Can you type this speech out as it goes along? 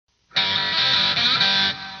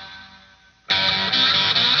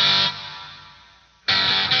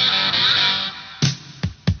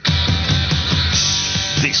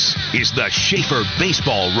is the Schaefer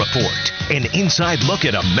Baseball Report, an inside look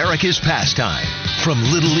at America's pastime. From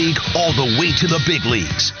Little League all the way to the big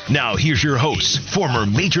leagues. Now here's your host, former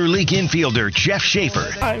Major League infielder Jeff Schaefer.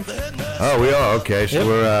 Oh, we are? Okay, so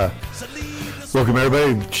we're, welcome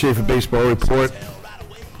everybody, Schaefer Baseball Report.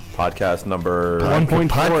 Podcast number 1.4.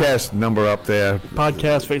 Podcast number up there.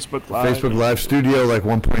 Podcast, Facebook Live. Facebook Live studio, like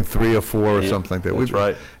 1.3 or 4 or something like that. That's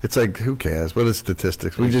right. It's like, who cares? What are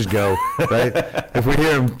statistics? We just go, right? If we're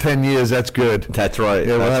here in 10 years, that's good. That's right.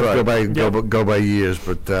 Yeah, we'll that's have right. to go by years,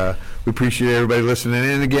 but we appreciate everybody listening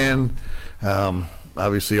in again.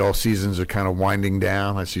 Obviously, all seasons are kind of winding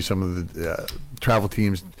down. I see some of the travel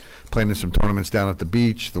teams playing in some tournaments down at the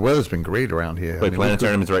beach. The weather's been great around here. Wait, playing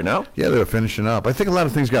tournaments right now? Yeah, they're finishing up. I think a lot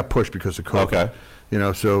of things got pushed because of COVID. Okay. You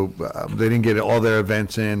know, so they didn't get all their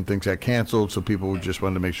events in. Things got canceled, so people just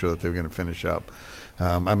wanted to make sure that they were going to finish up.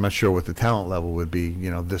 I'm not sure what the talent level would be, you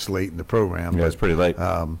know, this late in the program. Yeah, it's pretty late.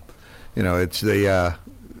 You know, it's I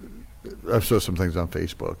saw some things on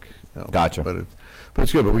Facebook. You know, Gotcha. But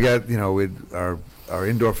it's good. But we got, you know, our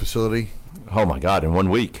indoor facility. Oh, my God, in 1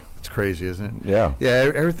 week. It's crazy, isn't it? Yeah.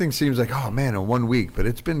 Yeah, everything seems like, oh, man, in 1 week, but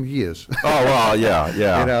it's been years. Oh, well, yeah.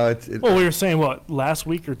 You know, well, we were saying, last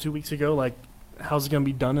week or 2 weeks ago, like, how's it going to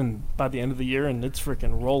be done by the end of the year, and it's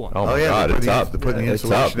freaking rolling. Oh, my God, it's up. They're putting the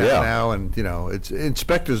insulation out now, and, you know,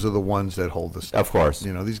 inspectors are the ones that hold this stuff. Of course.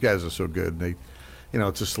 You know, these guys are so good. They, you know,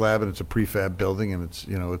 it's a slab, and it's a prefab building, and it's,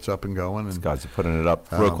 you know, it's up and going. And these guys are putting it up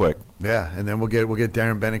real quick. Yeah, and then we'll get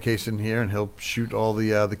Darren Bennicase in here, and he'll shoot all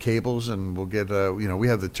the cables, and we'll get you know, we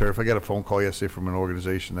have the turf. I got a phone call yesterday from an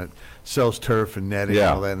organization that sells turf and netting and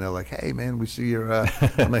all that, and they're like, "Hey, man, we see your."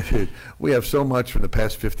 I'm like, "Dude, we have so much from the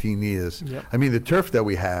past 15 years. Yep. I mean, the turf that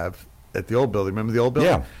we have at the old building. Remember the old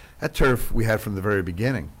building? Yeah. That turf we had from the very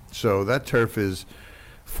beginning. So that turf is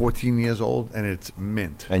 14 years old, and it's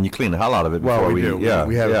mint. And you clean the hell out of it before Well, we do. Yeah,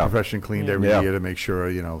 we have yeah. it professionally cleaned every year to make sure,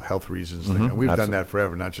 you know, health reasons. And we've done that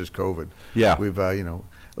forever, not just COVID. Yeah. We've, you know,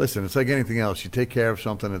 listen, it's like anything else. You take care of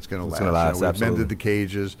something, it's going to last. Gonna last, you know, we've absolutely. mended the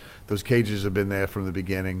cages. Those cages have been there from the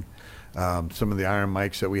beginning. Some of the iron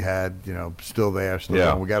mics that we had, you know, still there. Still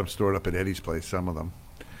going. We got them stored up at Eddie's place, some of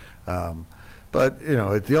them. But, you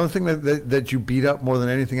know, the only thing that you beat up more than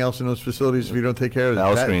anything else in those facilities if you don't take care of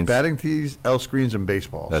L is screens. batting tees, L screens, and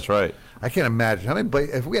baseballs. That's right. I can't imagine. How many,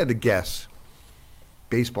 if we had to guess,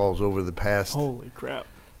 baseballs over the past. Holy crap.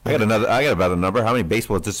 I got about a number. How many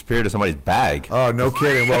baseballs disappeared to somebody's bag? Oh, no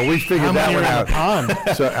kidding. Well, we figured that one out.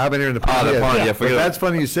 Pond? So I've been here in the pond. The pond, yeah. But that's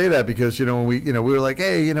funny you say that because, you know, we were like,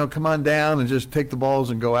 hey, you know, come on down and just take the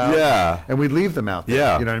balls and go out. Yeah. And we'd leave them out there.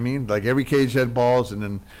 Yeah. You know what I mean? Like every cage had balls, and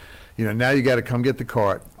then, you know, now you got to come get the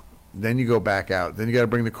cart. Then you go back out. Then you got to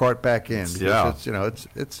bring the cart back in. Because it's, you know,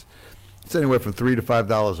 it's anywhere from $3 to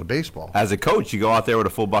 $5 a baseball. As a coach, you go out there with a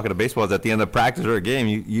full bucket of baseballs. At the end of practice or a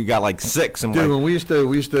game, you got like 6. And Dude, like, when we used to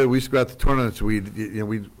go out to tournaments,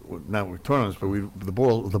 not with tournaments, but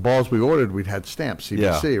the balls we ordered, we'd had stamps,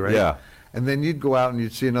 CBC, right? Yeah. And then you'd go out and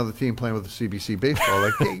you'd see another team playing with a CBC baseball.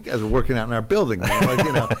 Like, hey, you guys are working out in our building, man. Like,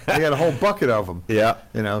 you know, they got a whole bucket of them. Yeah.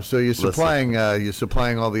 You know, so you're supplying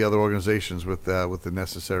all the other organizations with the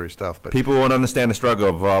necessary stuff. But people won't understand the struggle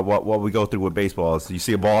of what we go through with baseballs. You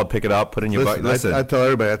see a ball, pick it up, put it in your bucket. Listen, I tell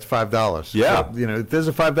everybody that's $5. Yeah. So, you know, if there's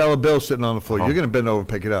a $5 bill sitting on the floor, you're going to bend over and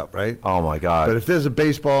pick it up, right? Oh my God. But if there's a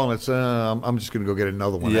baseball and it's, I'm just going to go get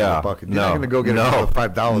another one out of the bucket. You're not going to go get another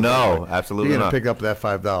 $5. No, absolutely You're going not. to pick up that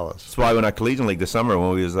 $5. That's why when our collegiate league this summer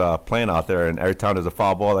when we was playing out there, and every time there's a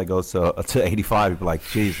foul ball that goes to 85, people are like,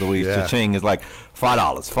 geez, Louise, cha-ching is like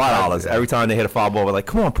 $5. Every time they hit a foul ball, we're like,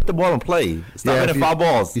 come on, put the ball in play. Stop hitting foul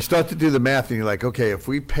balls. You start to do the math, and you're like, okay, if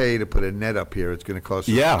we pay to put a net up here, it's going to cost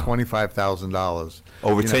us $25,000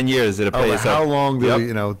 over 10 years. It'll pay us. How long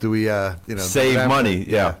do we save money?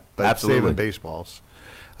 Yeah, but absolutely. Saving baseballs.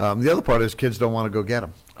 The other part is kids don't want to go get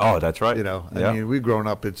them. Oh, that's right. You know, I mean, we've grown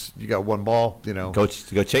up. You got one ball. You know, go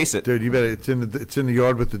chase it, dude. You better. It's in the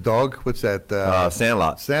yard with the dog. What's that?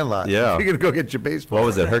 Sandlot. Sandlot. Yeah. You're gonna go get your baseball. What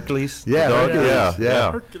was it? Hercules. Yeah, Hercules.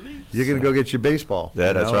 Yeah. Hercules. You're gonna go get your baseball.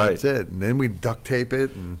 Yeah, that's right. That's it. And then we duct tape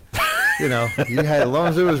it, and you know, you had as long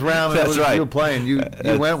as it was round. That's right. You were playing. You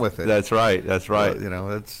went with it. That's right. That's right. You know,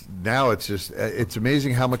 it's just it's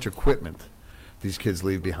amazing how much equipment these kids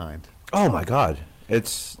leave behind. Oh my God.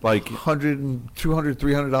 It's like $100, $200,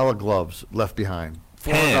 $300 gloves left behind.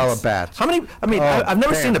 $400 bats. How many? I mean, I've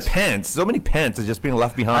never seen the pants. So many pants are just being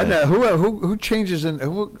left behind. I know. Who changes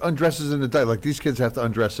who undresses in the dugout? Like these kids have to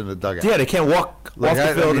undress in the dugout. Yeah, they can't walk like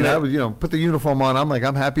off the field. I would, put the uniform on.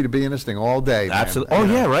 I'm happy to be in this thing all day. Absolutely. Man.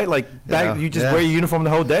 Oh yeah, right. Like you just wear your uniform the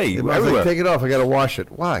whole day. I was like, take it off. I got to wash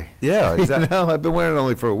it. Why? Yeah, exactly. I've been wearing it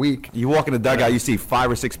only for a week. You walk in the dugout, you see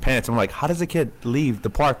 5 or 6 pants. I'm like, how does a kid leave the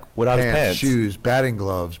park without his pants? Shoes, batting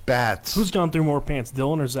gloves, bats. Who's gone through more pants,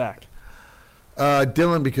 Dylan or Zach?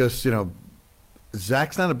 Dylan, because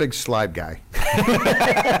Zach's not a big slide guy. he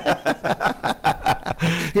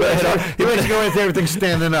likes to go into everything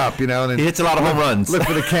standing up, and he hits a lot of home runs. Look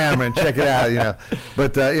for the camera and check it out,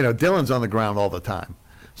 But Dylan's on the ground all the time,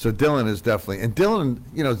 so Dylan is definitely. And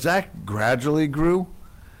Dylan, Zach gradually grew.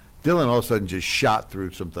 Dylan all of a sudden just shot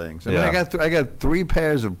through some things. I mean, I got 3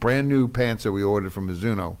 pairs of brand new pants that we ordered from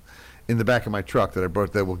Mizuno in the back of my truck that I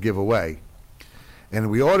brought that we'll give away.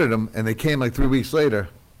 And we ordered them, and they came like 3 weeks later,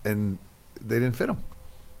 and they didn't fit them.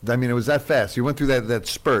 I mean, it was that fast. You went through that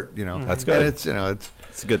spurt, That's good. And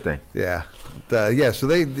it's a good thing. Yeah, yeah. So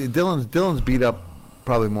Dylan's beat up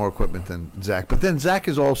probably more equipment than Zach, but then Zach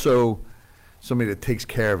is also somebody that takes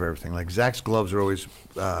care of everything. Like Zach's gloves are always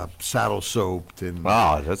saddle soaped, and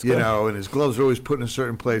that's good. And his gloves are always put in a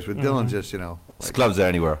certain place. But Dylan just his gloves are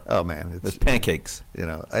anywhere. Oh man, it's pancakes.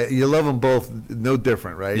 You love them both, no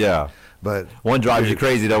different, right? Yeah. But one drives you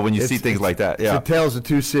crazy though when you see things like that. Yeah, it's the tales of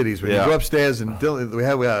two cities. When you go upstairs and Dylan, we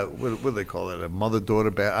have what do they call it? A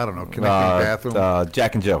mother-daughter bath? I don't know. Connecting bathroom.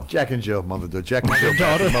 Jack and Jill. Jack and Jill mother-daughter. Jack and Jill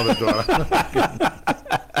mother-daughter.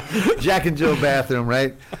 Jack and Jill bathroom,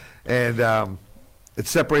 right? And it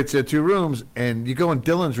separates their 2 rooms, and you go in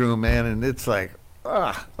Dylan's room, man, and it's like.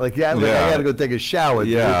 I got to go take a shower.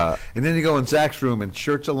 Yeah. Dude. And then you go in Zach's room, and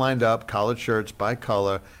shirts are lined up, collared shirts by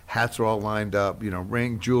color, hats are all lined up,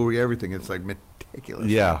 ring, jewelry, everything. It's like meticulous.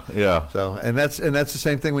 Yeah, yeah. So, and that's the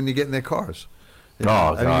same thing when you get in their cars.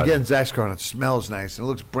 God. I mean, you get in Zach's car and it smells nice and it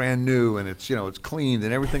looks brand new and it's it's cleaned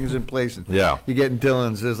and everything is in place. And you get in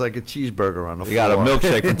Dylan's, there's like a cheeseburger on the floor. You got a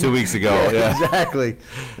milkshake from 2 weeks ago. Yeah. Exactly.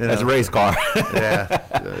 That's a race car. Yeah,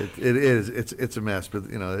 it is. It's a mess, but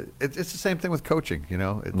it's the same thing with coaching.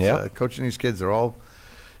 It's coaching these kids. They're all,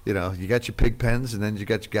 you got your pig pens and then you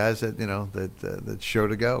got your guys that that show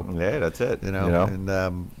to go. Yeah, that's it.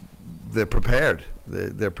 And they're prepared.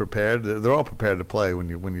 They're prepared. They're all prepared to play when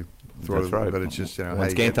you. That's right. But it's just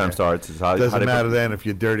once game time starts, it's how doesn't matter then if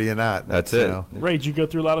you're dirty or not. That's it. Ray, did you go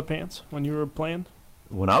through a lot of pants when you were playing?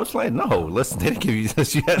 When I was playing, no. Listen, they didn't give you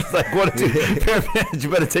this. You had like 1 or 2 pair of pants. You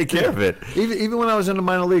better take care of it. Even when I was in the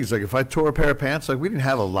minor leagues, like if I tore a pair of pants, like we didn't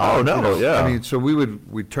have a lot. Oh no, yeah. I mean, so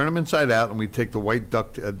we'd turn them inside out and we'd take the white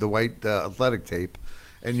athletic tape,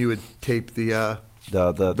 and you would tape the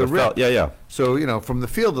rip. Yeah. So from the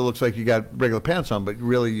field it looks like you got regular pants on, but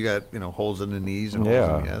really you got holes in the knees and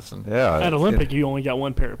holes in the ass. And, At Olympic, you only got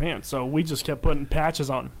 1 pair of pants, so we just kept putting patches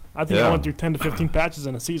on. I think I went through 10 to 15 patches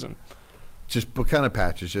in a season. Just what kind of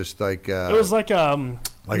patches? Just like it was like a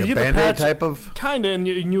Band-Aid type of kind of, and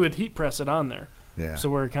you would heat press it on there. Yeah. So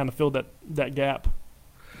where it kind of filled that gap.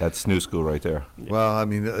 That's new school right there. Well, I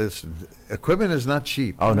mean, equipment is not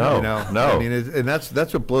cheap. Oh no, no. I mean, and that's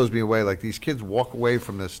what blows me away. Like these kids walk away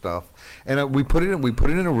from this stuff, and we put it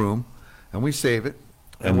in a room, and we save it,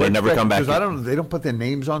 and they never come back. Because they don't put their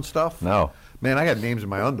names on stuff. No. Man, I got names in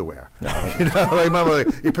my underwear. No. Like my mother,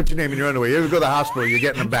 you put your name in your underwear. You ever go to the hospital, you're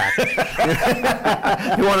getting them back.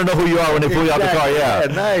 You want to know who you are when they pull you out the car. Yeah,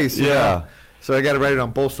 nice. Yeah. So I got to write it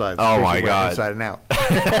on both sides. Oh my God. Inside and out.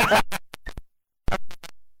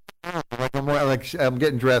 I'm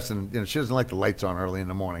getting dressed, and she doesn't like the lights on early in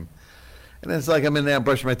the morning. And it's like I'm in there, I'm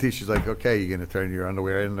brushing my teeth. She's like, "Okay, you gonna turn your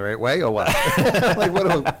underwear in the right way or what?" I'm like, what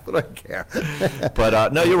do I care?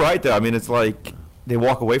 But no, you're right though. I mean, it's like they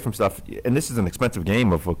walk away from stuff, and this is an expensive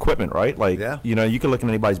game of equipment, right? Like, you can look in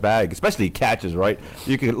anybody's bag, especially catches, right?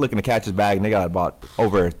 You can look in the catcher's bag, and they got about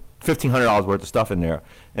over $1,500 worth of stuff in there,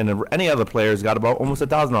 and any other player's got about almost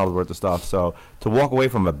 $1,000 worth of stuff. So to walk away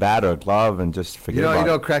from a bat or a glove and just forget about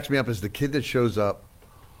it. What cracks me up is the kid that shows up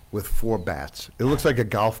with 4 bats. It looks like a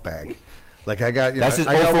golf bag. Like I got, that's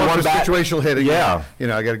I got one bat. Situational hitting. Yeah.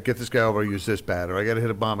 I got to get this guy over. Use this bat, or I got to hit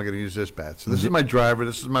a bomb. I got to use this bat. So this is my driver.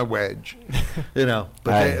 This is my wedge.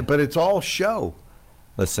 But it's all show.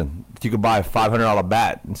 Listen, you could buy a $500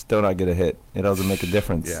 bat and still not get a hit. It doesn't make a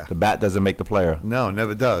difference. Yeah. The bat doesn't make the player. No,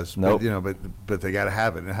 never does. Nope. But they got to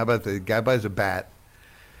have it. And how about the guy buys a bat,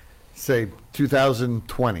 say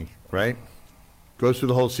 2020, right? Goes through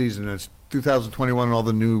the whole season, and it's 2021 and all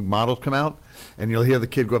the new models come out, and you'll hear the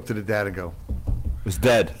kid go up to the dad and go, It's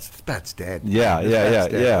dead. The bat's dead. Yeah.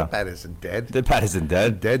 The bat isn't dead. The bat isn't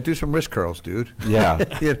dead. Dead. Do some wrist curls, dude. Yeah.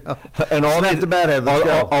 And the bat head.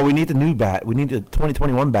 Oh, we need the new bat. We need the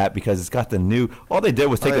 2021 bat because it's got the new. All they did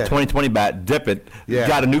was take the 2020 bat, dip it,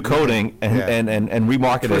 got a new coating, and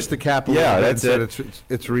remarket it. Twist the cap a little bit. That's it.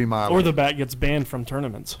 It's remodeled. Or the bat gets banned from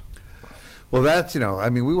tournaments. Well, that's, I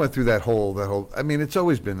mean, we went through that whole, I mean, it's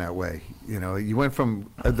always been that way. You went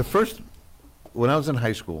from when I was in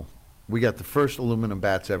high school, we got the first aluminum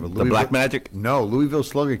bats ever. The Black Magic? No, Louisville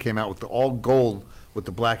Slugger came out with the all gold with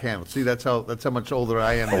the black handle. See, that's how much older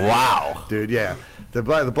I am. Wow. Dude, yeah. The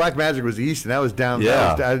Black Magic was the Easton. That was down.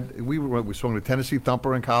 Yeah. We swung the Tennessee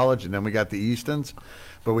Thumper in college, and then we got the Eastons.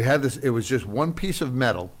 But we had this, it was just one piece of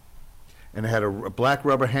metal, and it had a black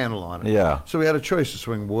rubber handle on it. Yeah. So we had a choice to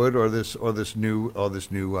swing wood or this new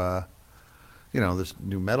this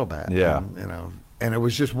new metal bat. Yeah. And it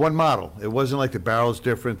was just one model. It wasn't like the barrel's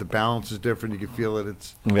different, the balance is different. You could feel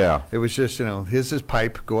it. It was just here's this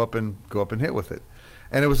pipe. Go up and hit with it.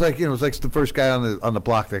 And it was like the first guy on the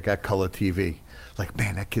block that got color TV. Like,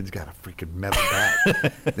 man, that kid's got a freaking metal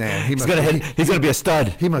bat. Man, he's gonna be a stud.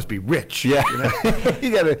 He must be rich. Yeah,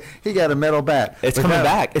 he got a metal bat. It's coming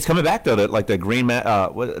back. It's coming back though. Like the green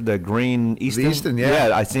the green Easton. The Easton,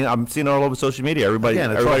 yeah. I'm seeing it all over social media. Everybody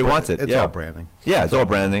wants it. It's all branding. Yeah, it's all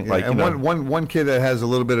branding. Yeah, and one kid that has a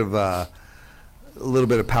little bit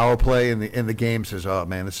of power play in the game says, "Oh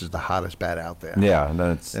man, this is the hottest bat out there." Yeah, and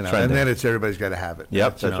then it's trending. And then it's everybody's got to have it.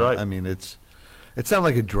 Yep, that's right. I mean, it's not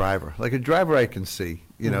like a driver. Like a driver, I can see.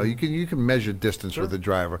 You can measure distance with a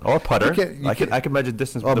driver or putter. I can measure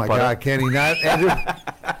distance with a putter. Oh my God, can he not, Andrew?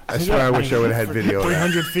 I swear, I wish I would have had video.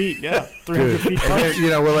 300 feet, yeah, 300 feet.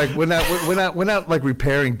 We're not like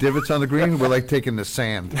repairing divots on the green. We're like taking the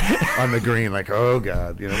sand on the green. Like, oh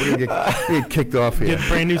God, we're gonna get kicked off here. Get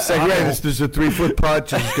brand new sand. Like, this is a 3-foot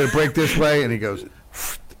putt. It's gonna break this way, and he goes,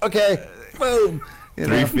 okay, boom.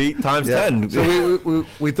 3 feet times 10. So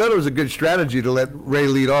we thought it was a good strategy to let Ray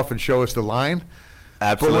lead off and show us the line.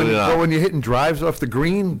 Absolutely not. But when you're hitting drives off the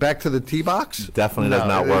green back to the tee box, definitely does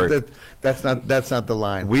not work. That's not the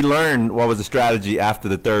line. We learned what was the strategy after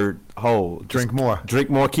the third hole. Drink more.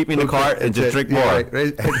 Keep me in the cart and just drink more.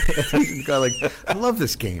 Right. Like, I love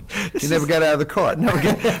this game. You never got out of the cart.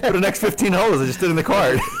 For the next 15 holes, I just stood in the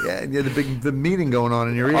cart. Yeah, and you had the meeting going on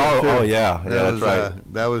in your ear. Oh yeah, that's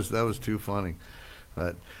right. That was too funny.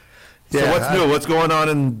 But so what's new? What's going on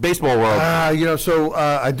in baseball world? I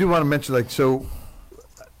do want to mention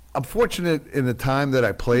I'm fortunate in the time that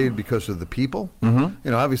I played because of the people.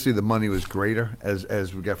 Mm-hmm. Obviously the money was greater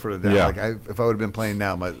as we got further down. Yeah. Like if I would have been playing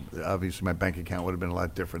now, obviously my bank account would have been a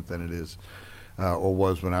lot different than it is or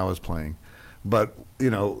was when I was playing. But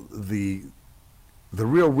the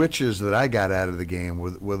real riches that I got out of the game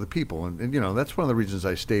were the people, and that's one of the reasons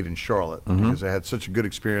I stayed in Charlotte, because I had such a good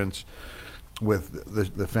experience with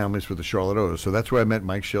the families with the Charlotte O's. So that's where I met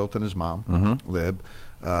Mike Schilt and his mom, Lib.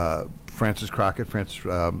 Francis Crockett, his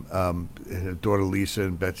daughter Lisa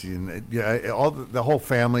and Betsy, and all the whole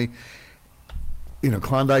family.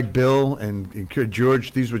 Klondike Bill and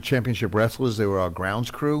George. These were championship wrestlers. They were our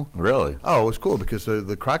grounds crew. Really? Oh, it was cool because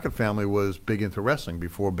the Crockett family was big into wrestling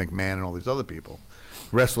before McMahon and all these other people.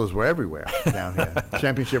 Wrestlers were everywhere down here.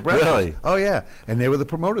 Championship wrestlers. Really? Oh yeah, and they were the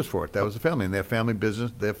promoters for it. That was the family, and their family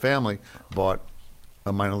business. Their family bought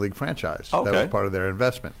a minor league franchise. Okay. That was part of their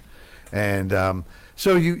investment, and.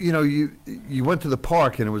 So you went to the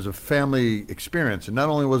park and it was a family experience, and not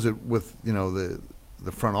only was it with the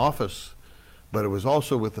front office, but it was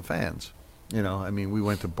also with the fans. We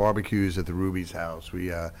went to barbecues at the Ruby's house.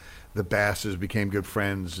 We the Basses became good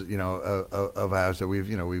friends, of ours that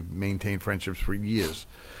we've maintained friendships for years.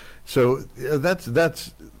 So that's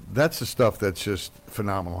the stuff that's just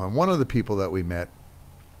phenomenal. And one of the people that we met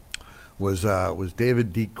was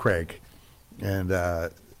David Deke Craig,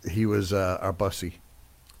 and he was our bussy.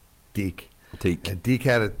 Deke. And Deke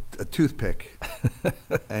had a toothpick,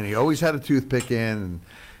 and he always had a toothpick in.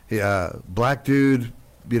 And black dude,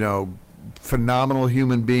 phenomenal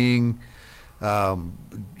human being.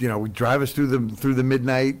 Would drive us through the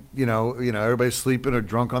midnight. Everybody's sleeping or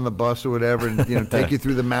drunk on the bus or whatever, and take you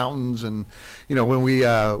through the mountains. And when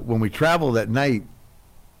we traveled at night,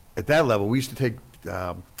 at that level, we used to take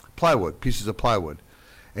pieces of plywood,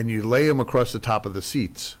 and you lay them across the top of the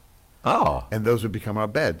seats. Oh. And those would become our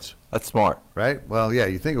beds. That's smart. Right? Well, yeah,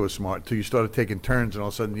 you think it was smart until you started taking turns, and all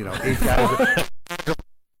of a sudden, 8 guys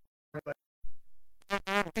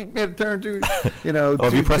made a turn to,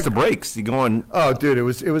 if you press the brakes, you're going. Oh, dude, it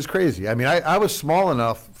was crazy. I mean, I was small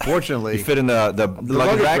enough, fortunately. You fit in the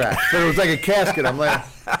luggage rack. But it was like a casket. I'm like,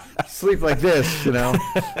 sleep like this,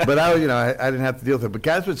 But I didn't have to deal with it. But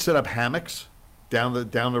guys would set up hammocks down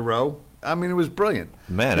the row. I mean, it was brilliant.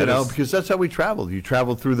 Man, because that's how we traveled. You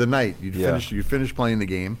traveled through the night. You finish playing the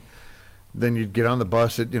game, then you'd get on the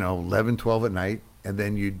bus at 11, 12 at night, and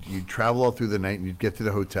then you'd travel all through the night, and you'd get to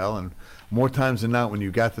the hotel. And more times than not, when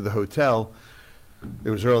you got to the hotel,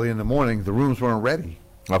 it was early in the morning. The rooms weren't ready.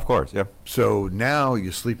 Of course, yeah. So now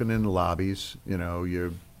you're sleeping in the lobbies.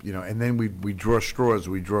 And then we draw straws.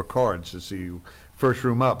 We draw cards to see first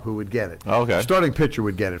room up who would get it. Okay. Starting pitcher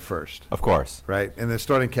would get it first. Of course. Right, and then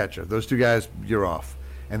starting catcher. Those two guys, you're off.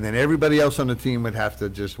 And then everybody else on the team would have to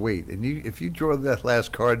just wait. And if you draw that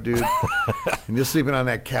last card, dude, and you're sleeping on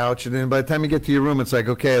that couch, and then by the time you get to your room, it's like,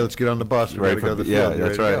 okay, let's get on the bus. We're ready to go to the field. Yeah,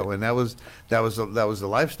 that's right. And that was the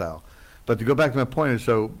lifestyle. But to go back to my point,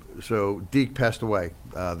 so Deke passed away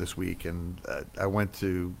this week, and I went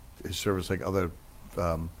to his service like other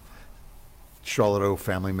Charlotte O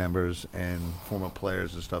family members and former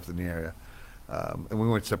players and stuff in the area. And we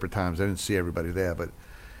went separate times. I didn't see everybody there, but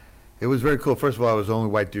it was very cool. First of all, I was the only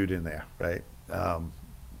white dude in there, right?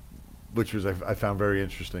 Which was I found very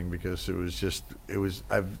interesting because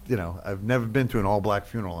I've never been to an all black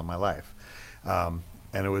funeral in my life, and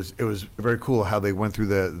it was very cool how they went through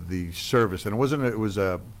the service, and it was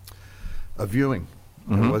a viewing.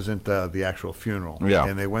 Mm-hmm. It wasn't the actual funeral. Yeah.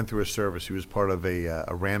 And they went through a service. He was part of a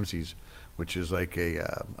Ramses, which is like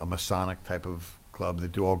a Masonic type of club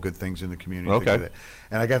that do all good things in the community. Okay.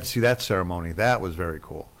 And I got to see that ceremony. That was very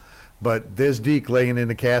cool. But there's Deke laying in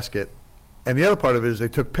the casket. And the other part of it is they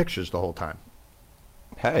took pictures the whole time.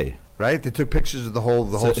 Hey. Right? They took pictures of the whole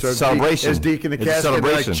celebration. There's Deke in the casket.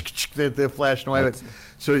 Celebration. They're flashing away.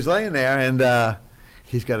 So he's laying there, and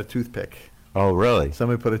he's got a toothpick. Oh, really?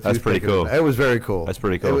 Somebody put a toothpick. That's pretty cool. It was very cool. That's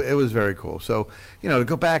pretty cool. It was very cool. So, to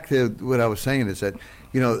go back to what I was saying is that,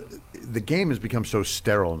 the game has become so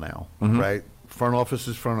sterile now, mm-hmm. right? Front office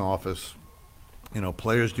is front office.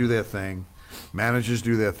 Players do their thing. Managers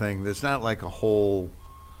do their thing. There's not like a whole,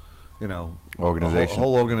 organization. A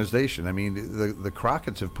whole organization. I mean, the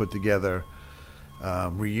Crockett's have put together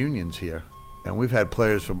reunions here. And we've had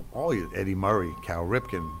players from Eddie Murray, Cal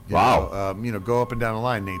Ripken. Wow. Go up and down the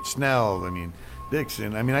line. Nate Snell,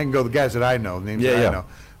 Dixon. I can go the guys that I know, names that I know.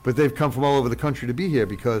 But they've come from all over the country to be here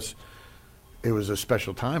because it was a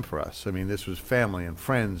special time for us. This was family and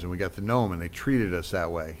friends, and we got to know them, and they treated us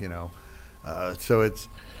that way, So it's,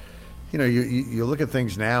 you look at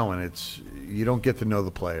things now, and you don't get to know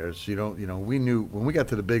the players. We knew when we got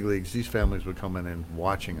to the big leagues, these families would come in and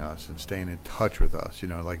watching us and staying in touch with us.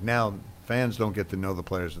 Like now, fans don't get to know the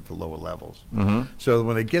players at the lower levels. Mm-hmm. So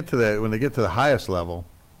when they get to the highest level,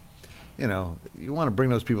 you want to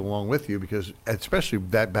bring those people along with you because, especially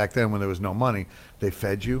back then when there was no money, they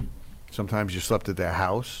fed you. Sometimes you slept at their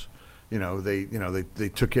house. They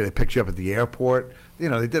took you, they picked you up at the airport.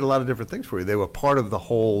 They did a lot of different things for you. They were part of the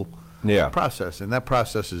whole process, and that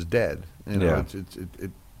process is dead.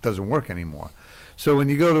 It doesn't work anymore. So when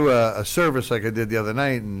you go to a service like I did the other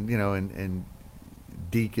night, and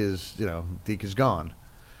Deke is gone,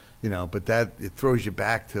 but that it throws you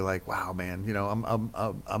back to like, wow, man,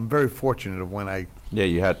 I'm very fortunate of when I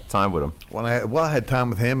you had time with him. I had time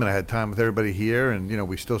with him, and I had time with everybody here, and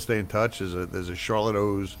we still stay in touch. There's a Charlotte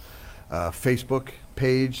O's Facebook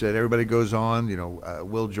page that everybody goes on.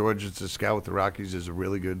 Will George is a scout with the Rockies, is a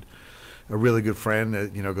really good friend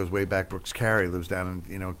that goes way back. Brooks Carey lives down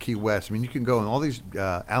in Key West. You can go on all these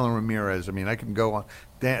Alan Ramirez. I can go on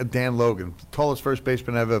Dan Logan, tallest first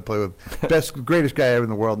baseman I've ever played with, greatest guy ever in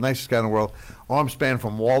the world, nicest guy in the world, arm span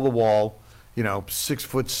from wall to wall, 6'6",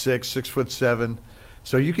 6'7".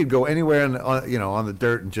 So you could go anywhere on the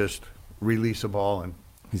dirt and just release a ball, and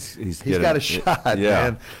he's got a shot,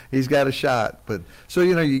 man. He's got a shot. But so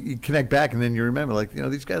you connect back, and then you remember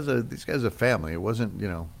these guys are family. It wasn't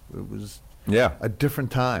it was a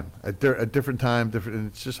different time, a different time, different. And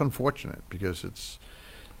it's just unfortunate because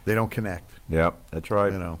they don't connect. Yeah, that's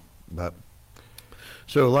right. But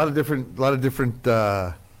so a lot of different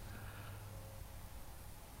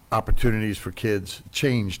opportunities for kids,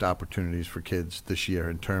 changed opportunities for kids this year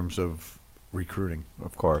in terms of recruiting.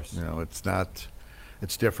 Of course.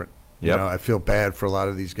 It's different. Yep. I feel bad for a lot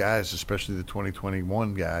of these guys, especially the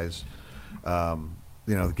 2021 guys. They're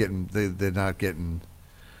not getting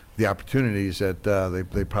the opportunities that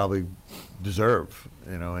they probably deserve.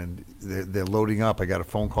 And they're loading up. I got a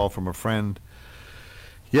phone call from a friend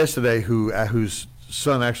yesterday whose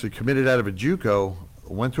son actually committed out of a JUCO,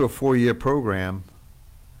 went to a 4-year program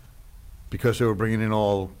because they were bringing in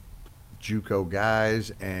all JUCO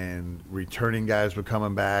guys, and returning guys were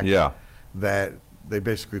coming back. Yeah. That they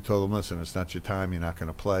basically told him, listen, it's not your time. You're not going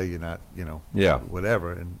to play. You're not,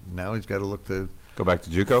 whatever. And now he's got to look to Go back to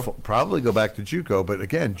JUCO? Probably go back to JUCO, but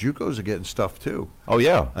again, JUCOs are getting stuff too. Oh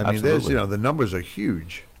yeah, I mean, there's the numbers are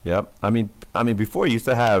huge. Yep. I mean, before you used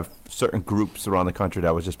to have certain groups around the country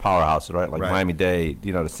that was just powerhouses, right? Like Miami-Dade,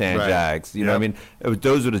 the Sand Jags. You know what I mean?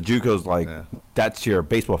 Those are the JUCOs. Like that's your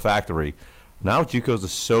baseball factory. Now JUCOs are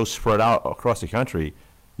so spread out across the country,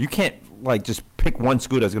 you can't like just pick one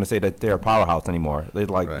school that's going to say that they're a powerhouse anymore.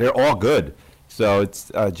 They're all good. So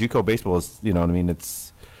it's JUCO baseball is, you know what I mean?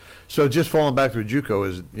 It's so just falling back to a JUCO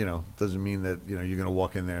is, doesn't mean that you're going to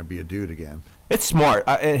walk in there and be a dude again. It's smart,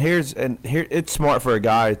 it's smart for a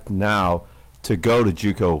guy now to go to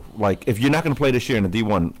JUCO. Like if you're not going to play this year in the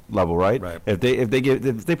D1 level, right? Right. If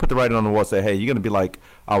they put the writing on the wall, say, hey, you're going to be like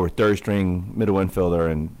our third string middle infielder,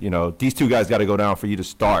 and these two guys got to go down for you to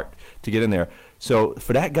start to get in there. So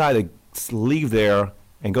for that guy to leave there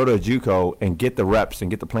and go to a JUCO and get the reps and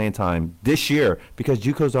get the playing time this year, because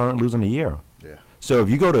JUCOs aren't losing a year. Yeah. So if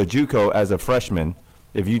you go to a JUCO as a freshman,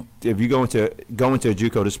 if you go into a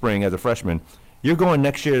JUCO this spring as a freshman, you're going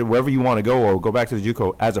next year wherever you want to go, or go back to the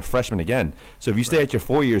JUCO as a freshman again. So if you stay at your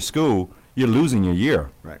 4-year school, you're losing your year.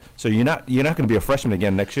 Right. So you're not going to be a freshman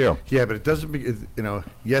again next year. Yeah, but it doesn't be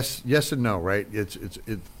yes and no, right?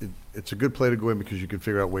 It's a good play to go in because you can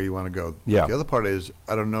figure out where you want to go. Yeah. The other part is,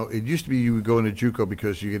 I don't know, it used to be you would go into JUCO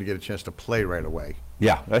because you're going to get a chance to play right away.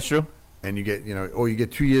 Yeah, that's true. And you get, or you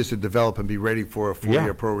get 2 years to develop and be ready for a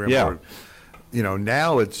 4-year program. Yeah. Or,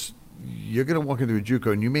 now you're going to walk into a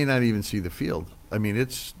JUCO and you may not even see the field. I mean,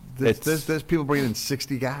 there's people bringing in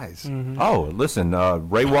 60 guys. Mm-hmm. Oh, listen,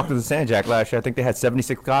 Ray walked to the Sand Jack last year. I think they had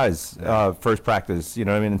 76 guys first practice. You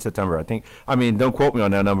know what I mean, in September. Don't quote me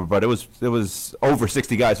on that number, but it was over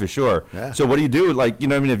 60 guys for sure. Yeah. So what do you do? Like, you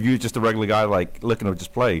know what I mean? If you're just a regular guy, like looking to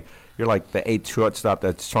just play, you're like the 8th shortstop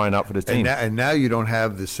that's trying out for this team. And now you don't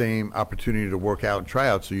have the same opportunity to work out and try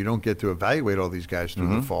out, so you don't get to evaluate all these guys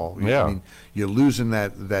through the fall. Yeah. I mean, you're losing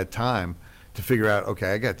that time to figure out,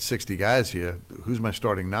 okay, I got 60 guys here. Who's my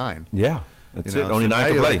starting 9? Yeah, that's it. So Only 9 now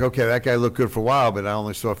to you're play. like, okay, that guy looked good for a while, but I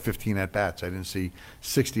only saw 15 at-bats. I didn't see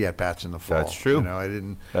 60 at-bats in the fall. That's true. I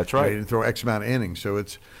didn't. That's right. I didn't throw X amount of innings. So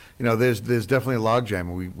it's, there's definitely a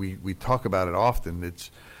logjam. We talk about it often. It's,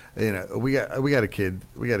 we got a kid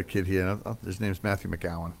here. His name's Matthew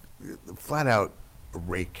McGowan. Flat out a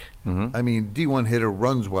rake. Mm-hmm. I mean, D1 hitter,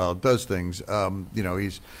 runs well, does things.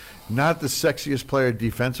 He's not the sexiest player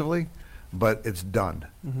defensively, but it's done.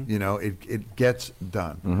 Mm-hmm. It gets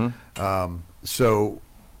done. Mm-hmm. So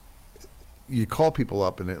you call people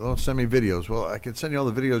up and they send me videos. Well, I can send you all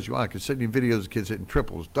the videos you want. I can send you videos of kids hitting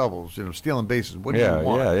triples, doubles, stealing bases. What do you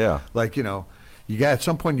want? Yeah. Like, you got at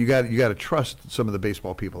some point you got to trust some of the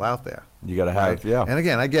baseball people out there. You got to have, right? And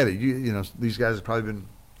again, I get it. These guys have probably been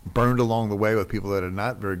burned along the way with people that are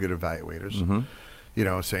not very good evaluators.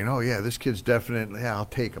 Mm-hmm. Saying, oh yeah, this kid's definitely, I'll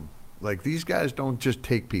take him. Like, these guys don't just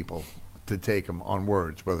take people to take them on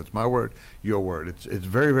words, whether it's my word, your word. It's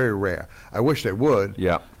very, very rare. I wish they would.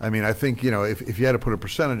 Yeah. I mean, I think, if you had to put a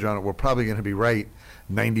percentage on it, we're probably going to be right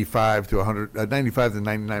 95 to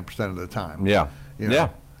 99% of the time. Yeah.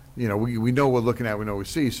 We know what we're looking at, we know what we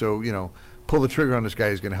see. So, pull the trigger on this guy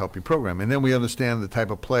who's going to help you program. And then we understand the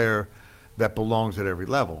type of player that belongs at every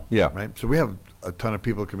level. Yeah. Right? So we have a ton of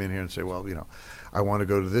people come in here and say, well, I want to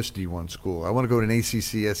go to this D1 school. I want to go to an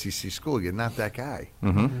ACC, SEC school. You're not that guy.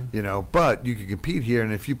 Mm-hmm. But you can compete here,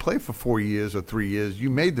 and if you play for 4 years or 3 years, you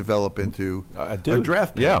may develop into a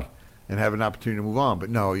draft pick and have an opportunity to move on. But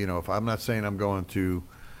no, if I'm not saying I'm going to,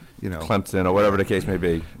 Clemson or whatever the case may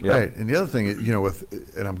be. Yep. Right. And the other thing,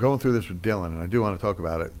 and I'm going through this with Dylan, and I do want to talk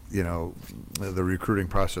about it, the recruiting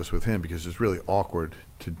process with him, because it's really awkward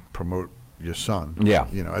to promote your son. Yeah.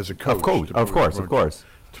 As a coach. Of course.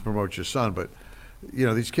 To promote your son. But,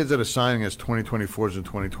 these kids that are signing as 2024s and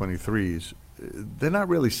 2023s, they're not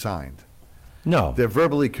really signed. No. They're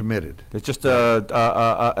verbally committed. It's just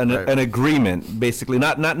an agreement, basically.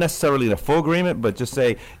 Not necessarily a full agreement, but just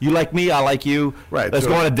say, you like me, I like you. Right. Let's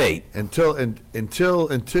go on a date. Until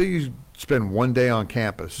you spend one day on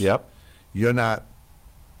campus, you're not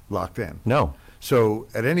locked in. No. So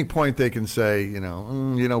at any point they can say,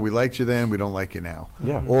 we liked you then, we don't like you now.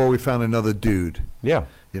 Yeah. Or we found another dude. Yeah.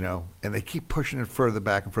 And they keep pushing it further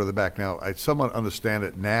back and further back. Now, I somewhat understand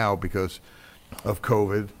it now because of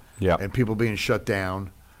COVID and people being shut down.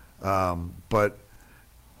 But,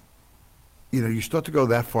 you start to go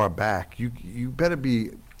that far back, you better be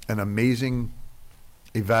an amazing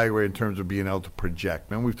evaluator in terms of being able to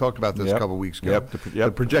project. Man, we've talked about this a couple of weeks ago.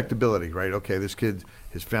 The projectability, right? Okay, this kid,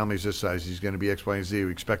 his family's this size. He's going to be X, Y, and Z.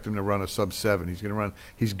 We expect him to run a sub-7. He's going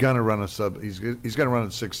to run a sub. He's going to run a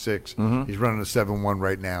 6.6. Mm-hmm. He's running a 7.1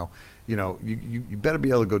 right now. You better be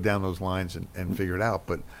able to go down those lines and figure it out.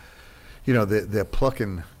 But they're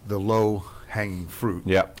plucking the low-hanging fruit.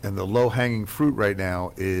 Yeah. And the low-hanging fruit right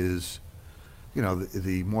now is,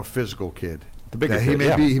 the more physical kid. The bigger He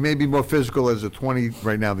kid, may be more physical as a 20,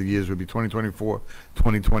 right now the years would be 2024,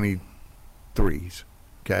 2023s,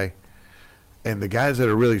 okay? And the guys that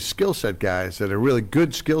are really skill set guys, that are really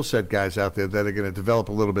good skill set guys out there that are going to develop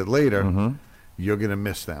a little bit later, you're going to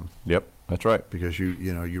miss them. Yep, that's right. Because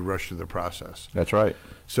you rush through the process. That's right.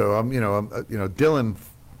 So Dylan,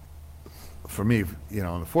 for me,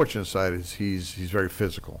 on the fortunate side is he's very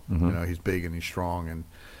physical. He's big and he's strong, and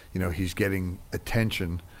he's getting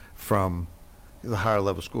attention from the higher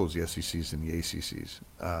level schools, the SECs and the ACCs.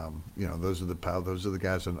 Those are the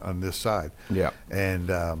guys on this side. Yeah.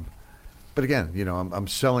 And but again, I'm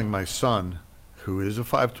selling my son, who is a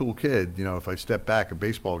 5-tool kid. If I step back, a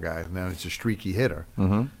baseball guy, now he's a streaky hitter.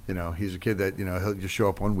 He's a kid that he'll just show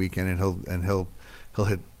up one weekend and he'll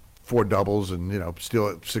hit 4 doubles and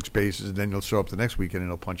steal 6 bases, and then he'll show up the next weekend and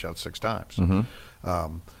he'll punch out 6 times.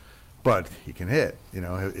 But he can hit.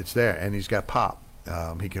 It's there, and he's got pop.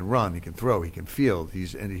 He can run, he can throw, he can field.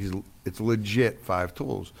 It's legit 5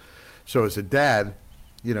 tools. So as a dad,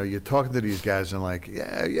 you're talking to these guys and like,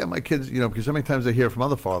 yeah, my kids, because how many times I hear from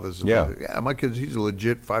other fathers, my kid's, he's a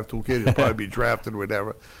legit 5-tool kid. He'll probably be drafted,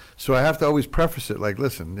 whatever. So I have to always preface it like,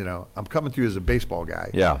 listen, I'm coming to you as a baseball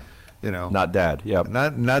guy. Yeah. Not dad. Yeah.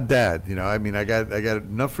 Not dad. I mean, I got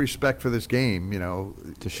enough respect for this game.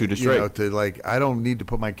 To shoot it straight. I don't need to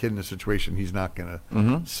put my kid in a situation he's not going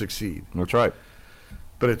to succeed. That's right.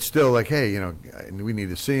 But it's still like, hey, we need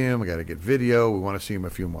to see him. We got to get video. We want to see him a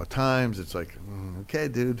few more times. It's like, okay,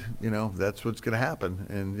 dude, that's what's going to happen,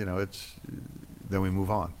 and then we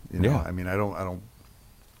move on. Yeah. I mean, I don't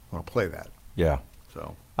want to play that. Yeah.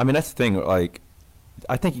 So. I mean, that's the thing. Like,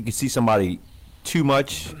 I think you can see somebody too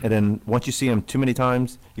much, and then once you see them too many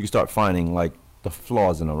times, you can start finding like the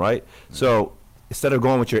flaws in them, right? So instead of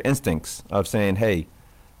going with your instincts of saying, hey,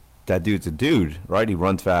 that dude's a dude, right? He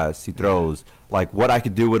runs fast, he throws. Like, what I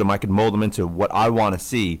could do with him, I could mold him into what I want to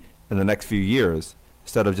see in the next few years,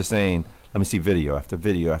 instead of just saying, let me see video after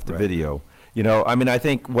video after video. I mean, I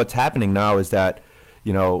think what's happening now is that,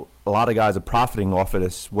 a lot of guys are profiting off of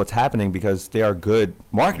this, what's happening, because they are good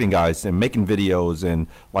marketing guys and making videos and,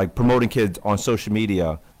 like, promoting kids on social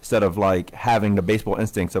media, instead of, like, having the baseball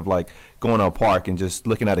instincts of, like, going to a park and just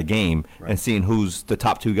looking at a game and seeing who's the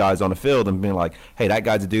top 2 guys on the field and being like, hey, that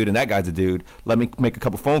guy's a dude and that guy's a dude. Let me make a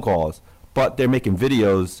couple phone calls. But they're making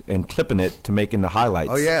videos and clipping it to making the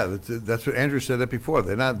highlights. Oh yeah, that's what Andrew said that before.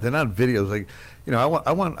 They're not videos like,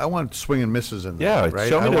 I want swing and misses in there. Yeah, right?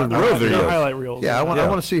 show me the real videos. Highlight reels. Yeah, I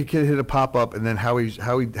want to see a kid hit a pop up, and then how he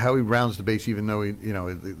rounds the base, even though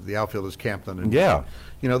the outfield is camped underneath. Yeah,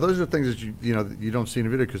 those are things that you don't see in a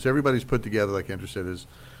video, because everybody's put together, like Andrew said, it's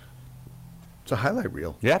a highlight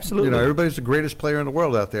reel. Yeah, absolutely. Everybody's the greatest player in the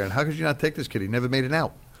world out there, and how could you not take this kid? He never made an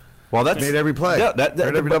out. Well, that's made every play. Yeah,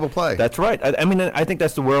 every double play. That's right. I mean, I think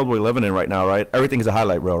that's the world we're living in right now, right? Everything is a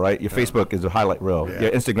highlight reel, right? Your Facebook is a highlight reel. Yeah.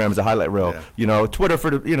 Your Instagram is a highlight reel. Yeah. Twitter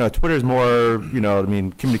Twitter is more,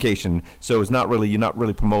 communication. So it's not really, you're not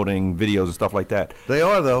really promoting videos and stuff like that. They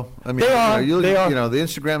are though. I mean, they are. The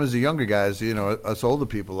Instagram is the younger guys. Us older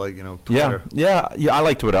people like Twitter. Yeah. I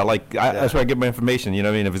like Twitter. That's where I get my information. You know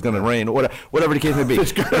what I mean? If it's gonna rain, or whatever the case may be.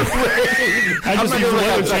 It's gonna rain. I just use the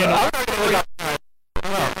Weather Channel.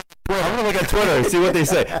 I'm gonna look at Twitter and see what they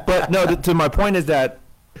say. But no, to my point is that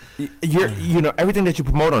everything that you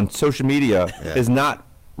promote on social media is not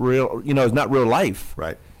real. Is not real life.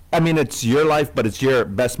 Right. I mean, it's your life, but it's your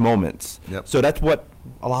best moments. Yep. So that's what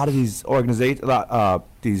a lot of these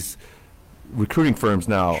these recruiting firms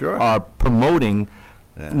now are promoting.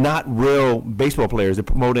 Not real baseball players. They're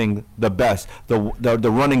promoting the best, the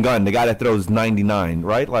running gun, the guy that throws 99,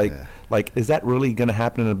 right? Like, is that really going to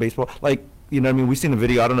happen in a baseball? Like, we've seen a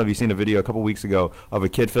video. I don't know if you've seen a video a couple weeks ago of a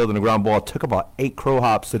kid fielding a ground ball. It took about 8 crow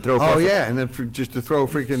hops to throw. Oh yeah, and then just to throw a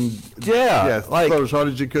freaking throw as hard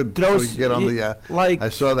as you could so you could get on the. I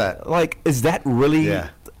saw that. Like, is that really? Yeah.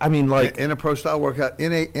 I mean, like in a pro style workout,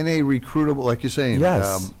 in a recruitable, like you're saying.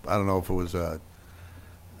 Yes. I don't know if it was a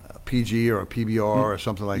PG or a PBR or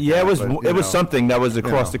something like that. Yeah, it was something that was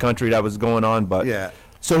across the country that was going on, but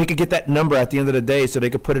so he could get that number at the end of the day, so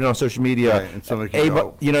they could put it on social media. Right, and somebody could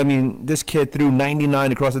go. You know what I mean? This kid threw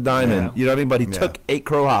 99 across the diamond. Yeah. You know what I mean? But he took 8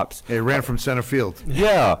 crow hops. He ran from center field.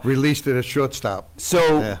 Yeah. Released it at shortstop.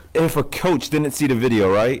 So if a coach didn't see the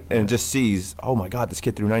video, right, and just sees, oh my God, this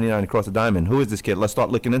kid threw 99 across the diamond. Who is this kid? Let's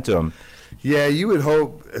start looking into him. Yeah, you would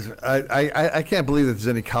hope. I can't believe that there's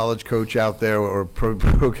any college coach out there or pro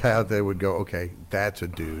guy out there would go, okay, that's a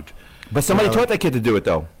dude. But somebody taught that kid to do it,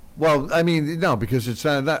 though. Well, I mean, no, because it's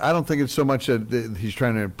not. I don't think it's so much that he's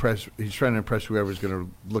trying to impress. He's trying to impress whoever's going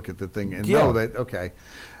to look at the thing and know that okay,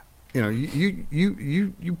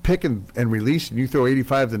 you pick and release, and you throw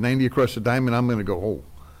 85 to 90 across the diamond. I'm going to go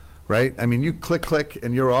right. I mean, you click,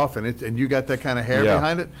 and you're off, and you got that kind of hair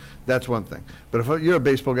behind it. That's one thing. But if you're a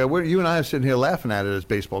baseball guy, you and I are sitting here laughing at it as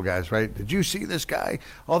baseball guys, right? Did you see this guy?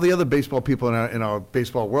 All the other baseball people in our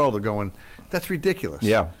baseball world are going, that's ridiculous.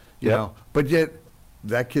 Yeah. You know, but yet.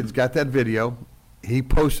 That kid's got that video. He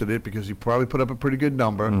posted it because he probably put up a pretty good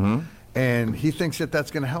number, and he thinks that that's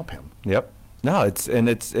going to help him. Yep. No,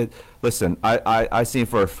 listen, I seen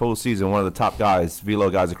for a full season one of the top guys, velo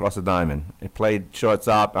guys across the diamond. He played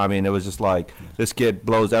shortstop. I mean, it was just like this kid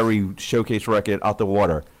blows every showcase record out the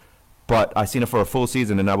water. But I seen it for a full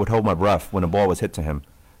season, and I would hold my breath when the ball was hit to him.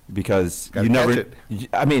 Because you never,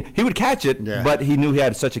 I mean, he would catch it, but he knew he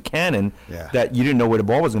had such a cannon that you didn't know where the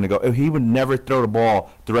ball was going to go. He would never throw the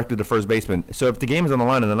ball directly to first baseman. So if the game is on the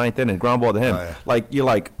line in the ninth inning, ground ball to him, you're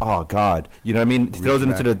like, oh God, you know what I mean? He throws it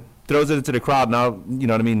into the crowd. Now, you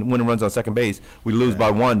know what I mean? When it runs on second base, we lose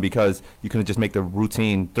by one because you couldn't just make the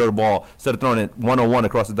routine throw the ball instead of throwing it 101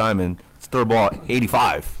 across the diamond, throw the ball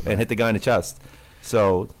 85 and hit the guy in the chest.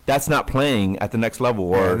 So that's not playing at the next level.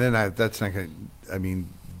 Or and then that's not going to. I mean.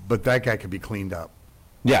 But that guy could be cleaned up.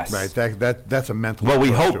 Yes. Right. That's a mental. Well,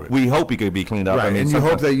 we hope he could be cleaned up. Right. I mean, and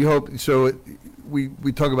you hope. So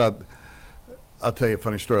we talk about. I'll tell you a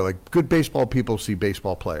funny story. Like good baseball people see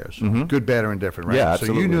baseball players, good, bad, or indifferent. Right. Yeah,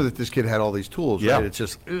 absolutely. So you knew that this kid had all these tools. Right. It's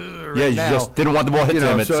just. You just didn't want the ball hit to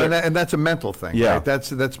him. And that's a mental thing. Yeah. Right?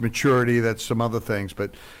 That's maturity. That's some other things.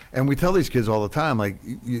 And we tell these kids all the time, like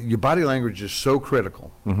your body language is so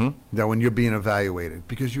critical that when you're being evaluated,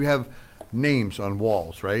 because you have names on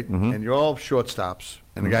walls, right? And you're all shortstops,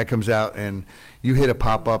 and the guy comes out and you hit a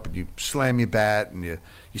pop-up and you slam your bat and you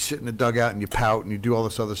sit in the dugout and you pout and you do all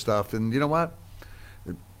this other stuff, and you know what?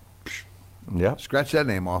 Scratch that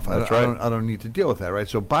name off. I don't need to deal with that, right?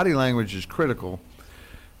 So body language is critical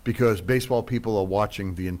because baseball people are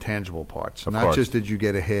watching the intangible parts. Not just did you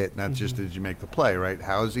get a hit, not just did you make the play, right?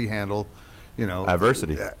 How does he handle,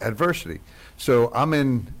 adversity. So I'm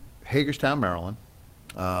in Hagerstown, Maryland.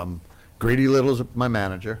 Grady Little's my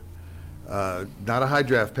manager. Not a high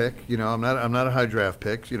draft pick. I'm not a high draft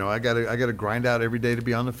pick. I gotta grind out every day to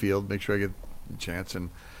be on the field, make sure I get a chance.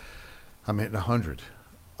 And I'm hitting 100.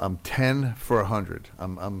 I'm 10 for 100.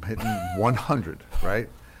 I'm hitting 100. Right.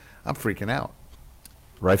 I'm freaking out.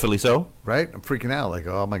 Rightfully so. Right. I'm freaking out. Like,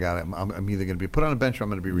 oh my God, I'm either going to be put on a bench or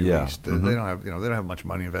I'm going to be released. They don't have much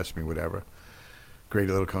money invested in me, whatever. Grady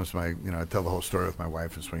Little comes to I tell the whole story with my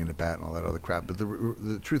wife and swinging the bat and all that other crap. But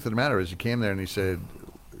the truth of the matter is he came there and he said,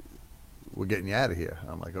 we're getting you out of here.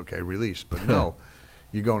 I'm like, okay, release. But no,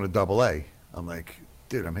 you're going to Double-A. I'm like,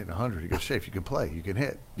 dude, I'm hitting 100. He goes, Shafe, you can play. You can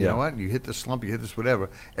hit. You know what? You hit this slump, you hit this whatever.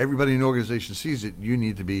 Everybody in the organization sees it. You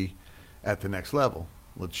need to be at the next level.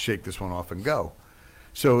 Let's shake this one off and go.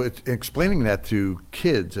 So it's explaining that to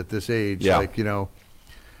kids at this age,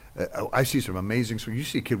 I see some amazing. So you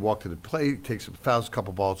see a kid walk to the plate, takes fouls a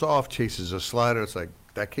couple balls off, chases a slider. It's like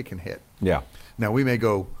that kid can hit. Yeah. Now we may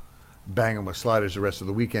go bang him with sliders the rest of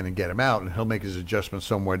the weekend and get him out, and he'll make his adjustments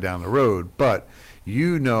somewhere down the road. But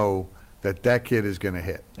that kid is going to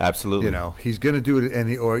hit. Absolutely. He's going to do it,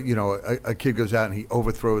 and a kid goes out and he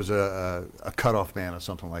overthrows a cutoff man or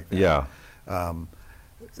something like that. Yeah.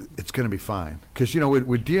 It's going to be fine because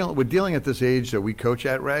we're dealing at this age that we coach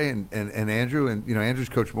at, Ray and Andrew, and Andrew's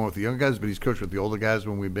coached more with the young guys, but he's coached with the older guys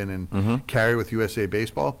when we've been in Cary with USA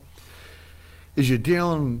Baseball. Is you're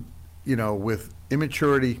dealing with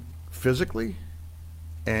immaturity physically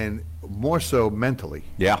and more so mentally.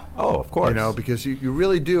 Yeah. Oh, of course. Because you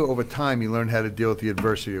really do over time. You learn how to deal with the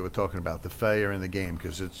adversity that we're talking about, the failure in the game,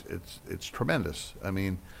 because it's tremendous. I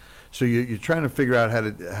mean, so you're trying to figure out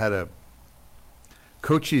how to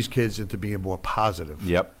coach these kids into being more positive.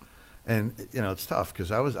 Yep. And it's tough because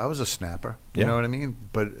I was a snapper. You know what I mean?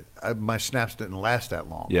 But my snaps didn't last that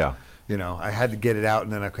long. Yeah. I had to get it out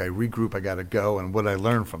and then regroup. I got to go. And what I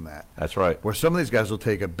learned from that. That's right. Where some of these guys will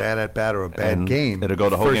take a bad at bat or a bad game. It'll go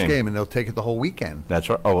the whole first game, and they'll take it the whole weekend. That's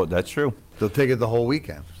right. Oh, that's true. They'll take it the whole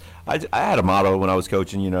weekend. I had a motto when I was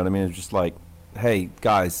coaching. You know what I mean? It's just like, hey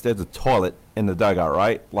guys, there's a toilet in the dugout,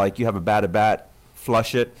 right? Like you have a bad at bat.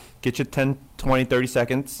 Flush it, get your 10, 20, 30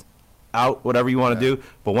 seconds out, whatever you want to do.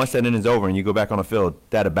 But once that inning is over and you go back on the field,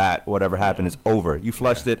 that at bat, whatever happened, is over. You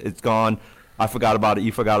flushed it, it's gone. I forgot about it,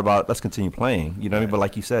 you forgot about it. Let's continue playing. You know what I mean? But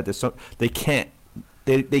like you said, they can't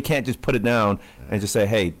just put it down and just say,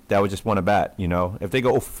 hey, that was just one at bat. If they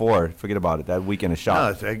go 0-4, forget about it. That weekend is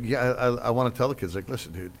shot. No, I want to tell the kids, like,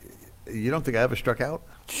 listen, dude, you don't think I ever struck out?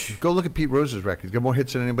 Go look at Pete Rose's record. He's got more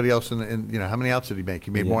hits than anybody else in you know, how many outs did he make?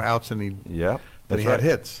 He made more outs than he had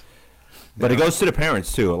hits. But it goes to the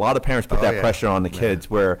parents too. A lot of parents put that pressure on the kids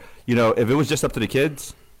where, you know, if it was just up to the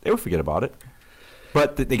kids, they would forget about it.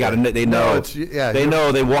 But they got to, they know, they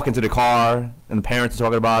know they walk into the car and the parents are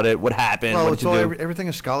talking about it. What happened? Well, what it's did all, you do? everything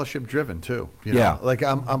is scholarship driven too. You know? Like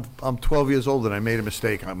I'm 12 years old and I made a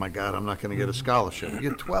mistake. Oh my God, I'm not going to get a scholarship.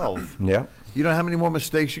 You're 12. Yeah. You know how many more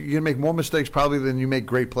mistakes you're going to make more mistakes probably than you make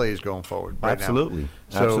great plays going forward. Right Absolutely. Now.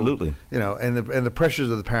 So, Absolutely. You know, and the pressures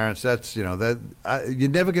of the parents. That's, you know, you're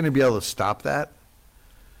never going to be able to stop that.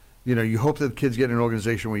 You know, you hope that kids get in an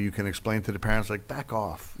organization where you can explain to the parents, like, back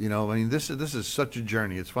off. You know, I mean, this is such a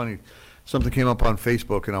journey. It's funny. Something came up on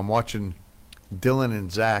Facebook, and I'm watching Dylan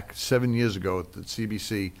and Zach 7 years ago at the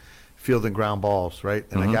CBC fielding ground balls, right?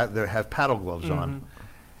 And they have paddle gloves on.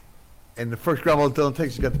 And the first ground ball Dylan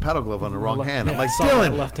takes, he's got the paddle glove on the wrong hand. I'm like,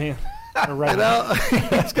 Dylan. Left hand. Right. You know,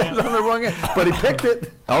 this guy's on the wrong hand. But he picked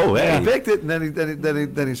it. Oh, hey. He picked it,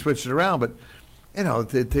 and then he switched it around. But, you know,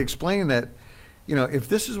 to explain that, you know, if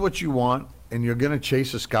this is what you want and you're going to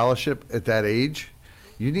chase a scholarship at that age,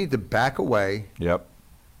 you need to back away. Yep.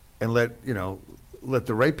 And let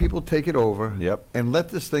the right people take it over. Yep. And let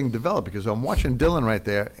this thing develop, because I'm watching Dylan right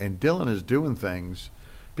there, and Dylan is doing things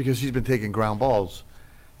because he's been taking ground balls.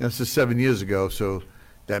 You know, this is 7 years ago, so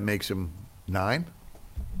that makes him 9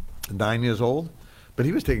 years old. But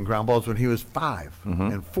he was taking ground balls when he was 5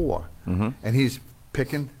 and 4. And he's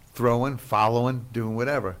picking, throwing, following, doing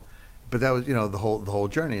whatever. But that was, you know, the whole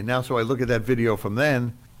journey. And now, so I look at that video from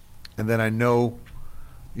then, and then I know,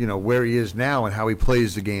 you know, where he is now and how he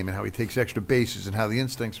plays the game and how he takes extra bases and how the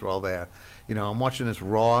instincts are all there. You know, I'm watching this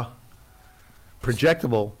raw,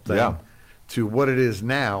 projectable thing to what it is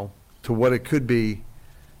now to what it could be,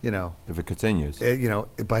 you know. If it continues. You know,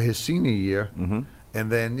 by his senior year,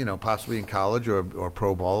 and then, you know, possibly in college or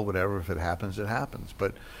pro ball or whatever. If it happens, it happens.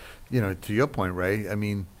 But, you know, to your point, Ray, I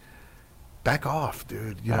mean, back off,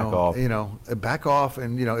 dude. Back off.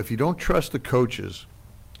 And, you know, if you don't trust the coaches,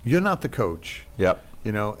 you're not the coach. Yep.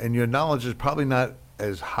 You know, and your knowledge is probably not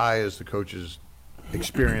as high as the coach's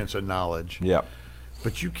experience or knowledge. Yep.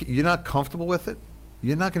 But you're not comfortable with it.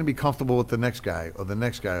 You're not going to be comfortable with the next guy or the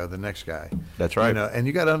next guy or the next guy. That's right. You know, and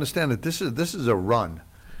you got to understand that this is a run.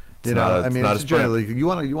 You It's know, not a- I mean, it's not it's a sprint.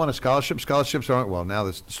 generally you want a scholarship. Scholarships aren't, well, now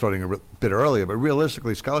they're starting a bit earlier, but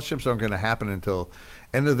realistically, scholarships aren't going to happen until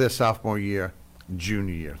end of their sophomore year,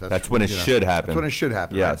 junior year. That's when it should happen. That's when it should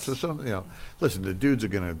happen. Yes. Right? So, you know, listen, the dudes are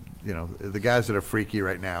going to, you know, the guys that are freaky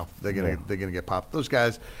right now, they're going to get popped. Those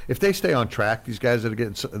guys, if they stay on track, these guys that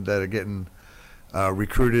are getting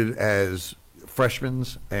recruited as freshmen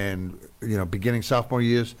and, you know, beginning sophomore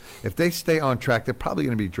years, if they stay on track, they're probably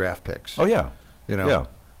going to be draft picks. Oh, yeah. You know? Yeah.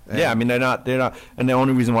 I mean, they're not, and the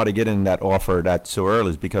only reason why they get in that offer that so early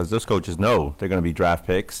is because those coaches know they're going to be draft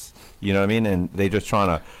picks. You know what I mean? And they're just trying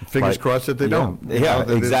to fingers crossed that they don't. Yeah,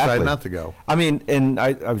 they exactly. decide not to go. I mean, and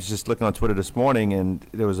I was just looking on Twitter this morning, and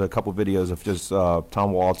there was a couple videos of just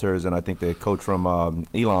Tom Walters and I think the coach from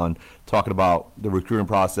Elon talking about the recruiting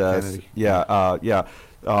process. Kennedy.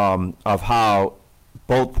 Of how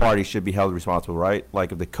both parties should be held responsible, right?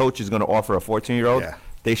 Like if the coach is going to offer a 14-year-old. Yeah.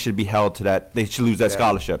 They should be held to that. They should lose that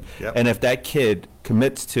scholarship. Yep. And if that kid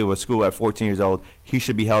commits to a school at 14 years old, he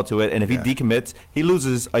should be held to it. And if he decommits, he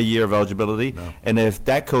loses a year of eligibility. No. And if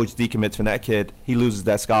that coach decommits from that kid, he loses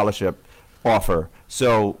that scholarship offer.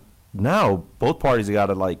 So now both parties have got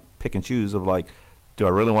to like pick and choose of like, do I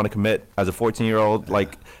really want to commit as a 14-year-old?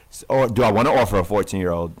 Like, or do I want to offer a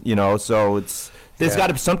 14-year-old? You know, so it's there's got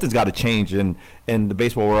to something's got to change in the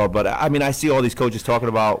baseball world. But I mean, I see all these coaches talking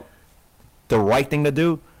about the right thing to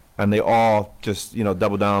do, and they all just, you know,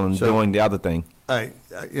 double down and doing the other thing.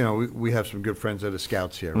 You know, we have some good friends that are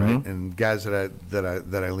scouts here, right? And guys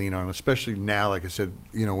that I lean on, especially now. Like I said,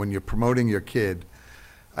 you know, when you're promoting your kid,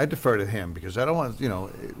 I defer to him because I don't want, you know,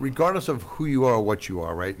 regardless of who you are or what you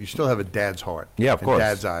are, right? You still have a dad's heart, Yeah, of and course.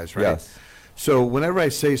 dad's eyes, right? Yes. So whenever I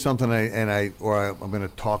say something, I'm going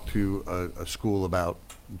to talk to a school about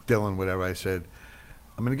Dylan, whatever, I said,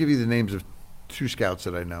 I'm going to give you the names of 2 scouts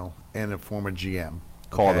that I know and a former GM.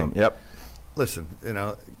 Call them. Yep. Listen, you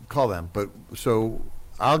know, call them. But so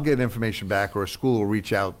I'll get information back, or a school will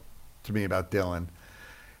reach out to me about Dylan,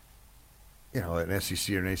 you know, an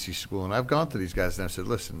SEC or an ACC school. And I've gone to these guys and I've said,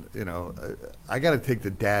 listen, you know, I got to take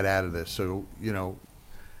the dad out of this. So, you know,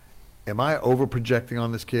 am I over projecting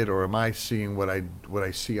on this kid, or am I seeing what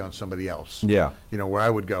I see on somebody else? Yeah. You know, where I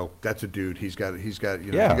would go, that's a dude. He's got, you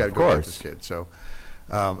know, Yeah, you got to of go get course. this kid. So,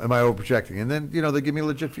 am I over projecting? And then, you know, they give me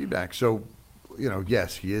legit feedback. So,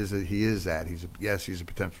 yes, he is that. He's a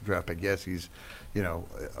potential draft pick. Yes, he's,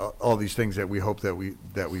 all these things that we hope that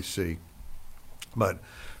we see. But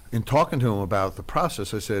in talking to him about the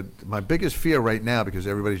process, I said, my biggest fear right now, because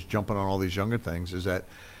everybody's jumping on all these younger things, is that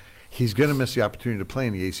he's going to miss the opportunity to play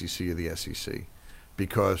in the ACC or the SEC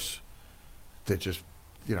because they're just,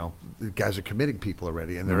 the guys are committing people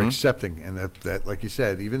already, and they're accepting. And that, like you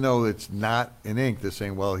said, even though it's not in ink, they're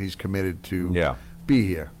saying, well, he's committed to be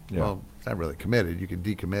here. Yeah. Well, it's not really committed. You can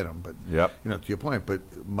decommit him, but, to your point. But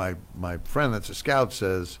my friend that's a scout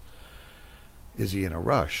says, is he in a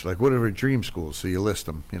rush? Like, what are dream schools? So you list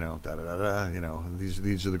them, and these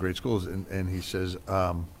are the great schools. And he says,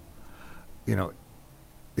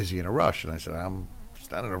 is he in a rush? And I said, I'm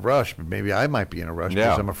not in a rush, but maybe I might be in a rush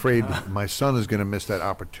because I'm afraid my son is going to miss that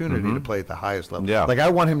opportunity to play at the highest level. Yeah. Like, I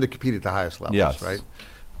want him to compete at the highest levels, right?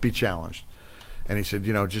 Be challenged. And he said,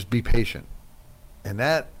 just be patient. And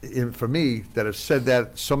that, for me, that have said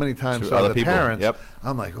that so many times to other parents,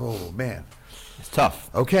 I'm like, oh, man. It's tough.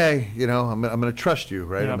 Okay, I'm going to trust you,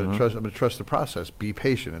 right? Yeah. I'm going to trust the process. Be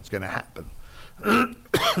patient. It's going to happen.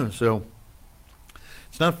 So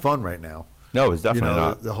it's not fun right now. No, it's definitely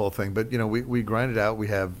not. The whole thing. But, we grind it out. We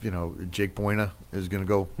have, Jake Boyna is going to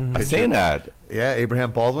go. I'm saying that. Yeah,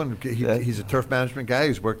 Abraham Baldwin. He's a turf management guy.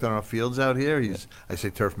 He's worked on our fields out here. I say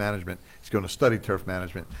turf management. He's going to study turf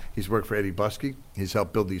management. He's worked for Eddie Buskey. He's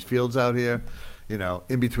helped build these fields out here.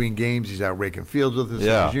 In between games, he's out raking fields with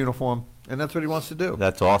his uniform. And that's what he wants to do.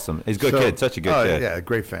 That's awesome. He's a good kid, such a good kid. Yeah,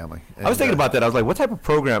 great family. And I was thinking about that. I was like, what type of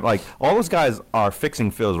program? Like, all those guys are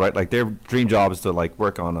fixing fields, right? Like, their dream job is to, like,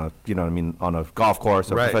 work on a, on a golf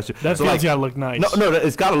course or professional. That field's got to look nice. No,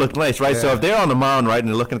 it's got to look nice, right? Yeah. So if they're on the mound, right, and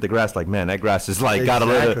they're looking at the grass, like, man, that grass is, like, got a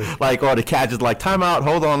little, like, or the catch is like, time out,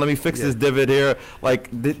 hold on, let me fix this divot here. Like,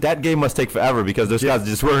 that game must take forever because those guys are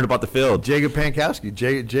just worried about the field. Jacob Pankowski.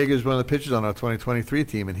 Jacob is one of the pitchers on our 2023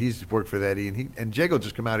 team, and he's worked for that. And Jacob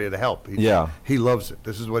just come out here to help. He loves it.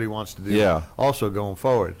 This is what he wants to do. Yeah. Also going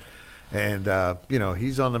forward, and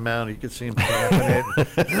he's on the mound. You can see him snapping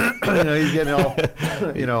it. He's getting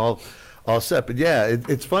all set. But yeah,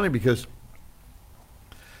 it's funny because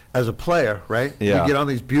as a player, right? Yeah. We get on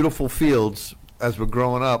these beautiful fields as we're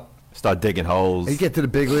growing up. Start digging holes. And you get to the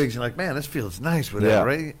big leagues, and you're like, man, this field's nice, whatever,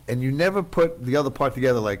 right? And you never put the other part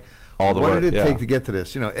together, like, what did it take to get to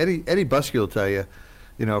this? Eddie Buskey will tell you.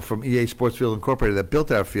 From EA Sports Field Incorporated that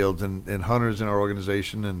built our fields and Hunter's in our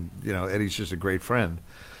organization, and, Eddie's just a great friend.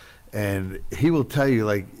 And he will tell you,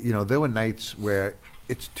 like, there were nights where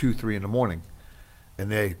it's 2, 3 in the morning,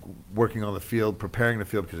 and they're working on the field, preparing the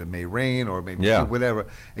field because it may rain or maybe whatever,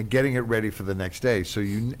 and getting it ready for the next day. So,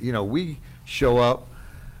 we show up,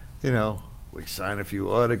 we sign a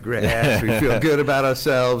few autographs, we feel good about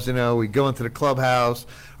ourselves, we go into the clubhouse,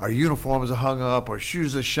 our uniforms are hung up, our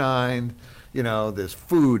shoes are shined. There's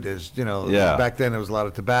food. There's, back then there was a lot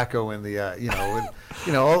of tobacco in the,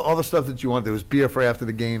 all the stuff that you want. There was beer for after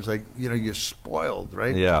the games. Like, you're spoiled,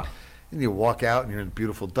 right? Yeah. And you walk out and you're in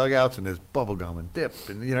beautiful dugouts and there's bubble gum and dip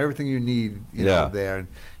and, everything you need, there. And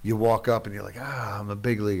you walk up and you're like, I'm a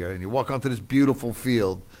big leaguer. And you walk onto this beautiful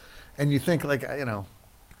field and you think like,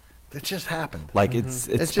 it just happened. Like it's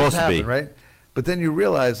supposed just happened, to be. Right? But then you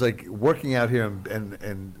realize, like, working out here,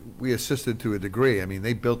 and we assisted to a degree. I mean,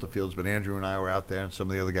 they built the fields, but Andrew and I were out there and some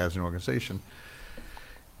of the other guys in the organization.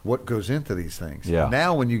 What goes into these things? Yeah.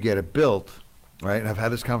 Now when you get it built, right, and I've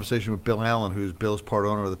had this conversation with Bill Allen, who's Bill's part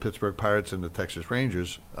owner of the Pittsburgh Pirates and the Texas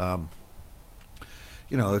Rangers.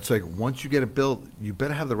 It's like once you get it built, you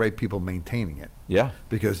better have the right people maintaining it. Yeah.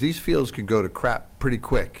 Because these fields can go to crap pretty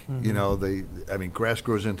quick. Mm-hmm. Grass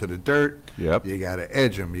grows into the dirt. Yep. You got to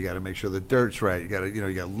edge them. You got to make sure the dirt's right. You got to,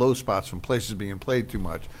 you got low spots from places being played too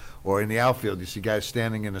much. Or in the outfield, you see guys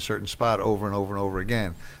standing in a certain spot over and over and over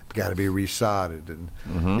again. Got to be resodded, and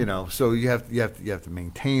so you have to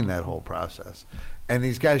maintain that whole process. And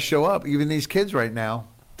these guys show up, even these kids right now,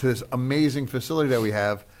 to this amazing facility that we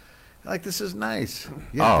have. Like, this is nice.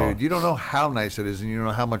 Yeah, dude, you don't know how nice it is, and you don't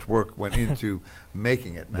know how much work went into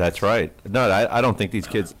making it nice. That's right. No, I don't think these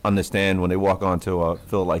kids understand when they walk onto a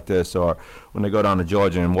field like this or when they go down to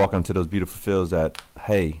Georgia and walk onto those beautiful fields that,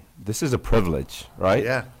 hey, this is a privilege, right?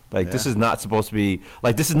 Yeah. Like, this is not supposed to be,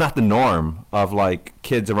 like, this is not the norm of, like,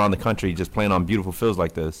 kids around the country just playing on beautiful fields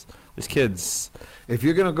like this. These kids. If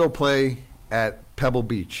you're going to go play at Pebble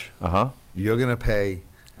Beach, you're going to pay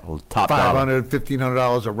Oh, top dollar. $500,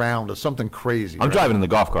 $1,500 a round or something crazy. I'm driving in the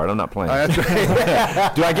golf cart. I'm not playing. That's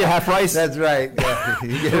right. Do I get half price? That's right. Yeah.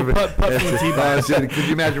 Could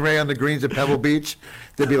you imagine Ray on the greens at Pebble Beach?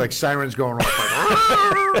 There'd be like sirens going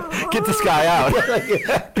off. Get this guy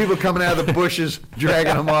out. People coming out of the bushes,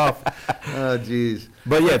 dragging them off. Oh, jeez.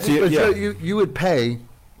 But yeah, so you would pay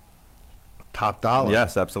top dollar.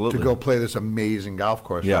 Yes, absolutely. To go play this amazing golf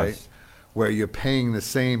course, yes. right? Where you're paying the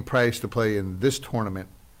same price to play in this tournament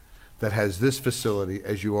that has this facility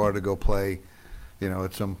as you are to go play,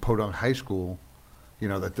 at some podunk high school,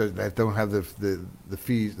 that don't have the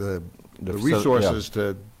fees, the resources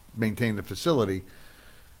to maintain the facility.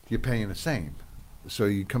 You're paying the same. So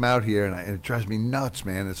you come out here, and it drives me nuts,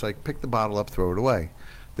 man. It's like, pick the bottle up, throw it away.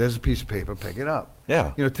 There's a piece of paper, pick it up.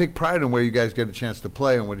 Yeah. Take pride in where you guys get a chance to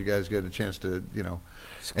play and when you guys get a chance to,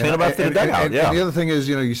 clean up after the dugout. And the other thing is,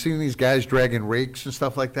 you see these guys dragging rakes and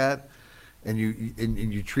stuff like that, and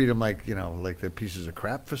you treat them like, like they're pieces of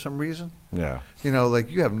crap for some reason. Yeah. Like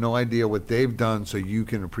you have no idea what they've done so you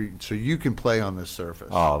can play on this surface.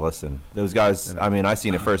 Oh, listen, those guys. I mean, I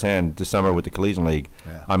seen it firsthand this summer with the Collegiate League.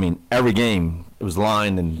 Yeah. I mean, every game it was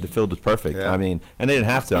lined and the field was perfect. Yeah. I mean, and they didn't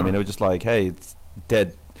have to. I mean, it was just like, hey, it's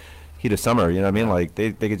dead heat of summer. You know what I mean? Like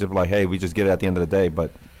they could just be like, hey, we just get it at the end of the day. But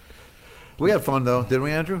we had fun though, didn't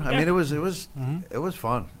we, Andrew? I mean, it was Mm-hmm.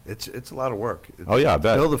 fun. It's a lot of work. Oh yeah, I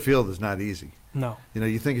bet. Build a field is not easy. No.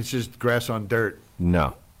 You think it's just grass on dirt.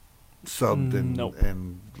 No. Subbed and Nope.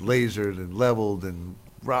 and lasered and leveled and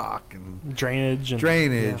rock and drainage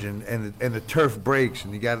and and the turf breaks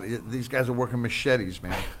and these guys are working machetes,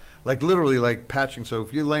 man. Like literally like patching. So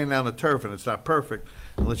if you're laying down the turf and it's not perfect,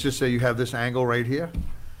 and let's just say you have this angle right here,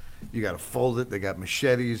 you got to fold it. They got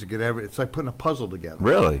machetes to get it's like putting a puzzle together.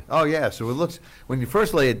 Really? Oh yeah. So it looks, when you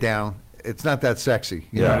first lay it down, it's not that sexy.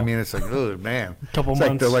 You know what I mean? It's like, oh man, Couple it's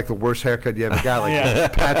months. like the worst haircut you ever got. Like Yeah.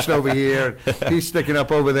 patched over here, he's sticking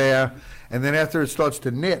up over there, and then after it starts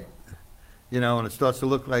to knit, and it starts to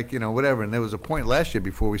look like whatever. And there was a point last year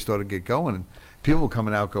before we started to get going, and people were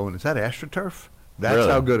coming out going, "Is that AstroTurf?" That's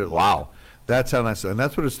Really? how good it looks. Wow. That's how nice, and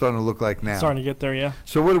that's what it's starting to look like now. starting to get there, yeah.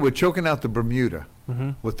 So we're choking out the Bermuda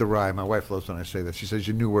with the rye. My wife loves when I say that. She says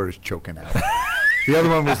your new word is choking out. The other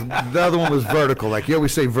one was vertical. Like you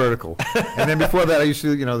always say vertical. And then before that, I used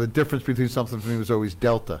to, the difference between something for me was always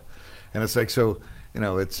delta. And it's like, so,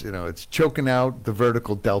 it's choking out the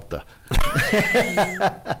vertical delta.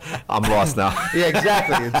 I'm lost now. Yeah,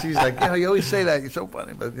 exactly. And she's like, you always say that. You're so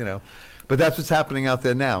funny, but that's what's happening out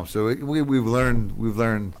there now. So we've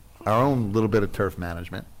learned our own little bit of turf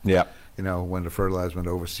management. Yeah. When to fertilize, when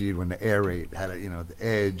to overseed, when to aerate, how to, the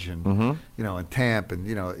edge and, and tamp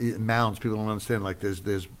and, mounds. People don't understand, like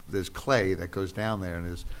there's clay that goes down there and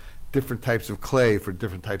there's different types of clay for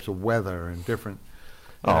different types of weather and different,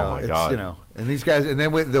 my God. and these guys, and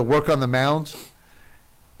then they'll work on the mounds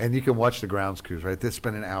and you can watch the grounds crews, right? They're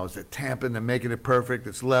spending hours, they're tamping, they're making it perfect,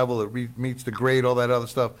 it's level, it meets the grade, all that other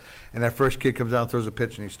stuff. And that first kid comes out and throws a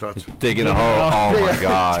pitch and he starts Digging a hole. Oh my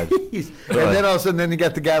God. Jeez. And then all of a sudden, you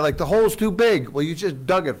got the guy like, the hole's too big. Well, you just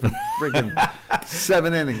dug it for freaking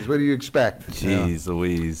 7 innings. What do you expect? Jeez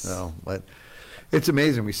Louise. So, but it's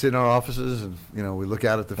amazing. We sit in our offices and we look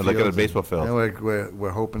out at the field. Look at the baseball field. We're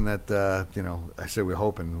hoping that I say we're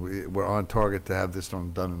hoping we're on target to have this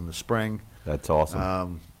one done in the spring. That's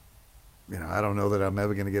awesome. I don't know that I'm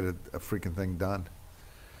ever going to get a freaking thing done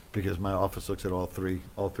because my office looks at all three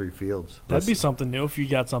fields. That'd be something new if you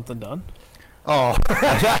got something done. Oh.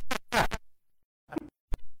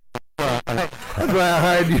 That's why I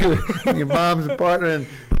hired you, your mom's partner, and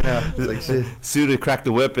it's like shit. Sue to crack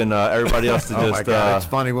the whip and everybody else to Oh just. my God, it's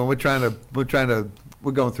funny when we're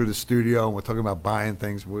going through the studio and we're talking about buying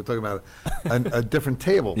things. We're talking about a different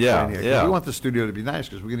table. Yeah, in here, 'cause yeah. We want the studio to be nice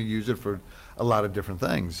because we're going to use it for a lot of different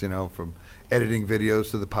things. From editing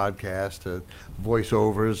videos to the podcast to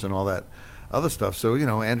voiceovers and all that other stuff. So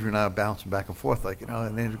Andrew and I are bouncing back and forth, like and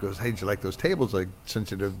Andrew goes, "Hey, do you like those tables? Like since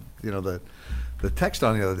the text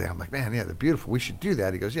on the other day." I'm like, "Man, yeah, they're beautiful. We should do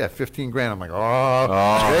that." He goes, "Yeah, $15,000. I'm like,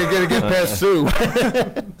 "They're gonna get past Sue.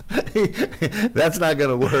 That's not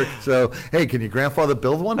gonna work." So, hey, can your grandfather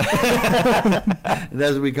build one? And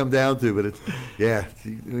that's what we come down to. But it's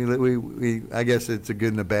we I guess it's a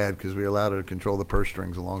good and a bad because we allowed her to control the purse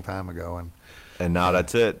strings a long time ago, and now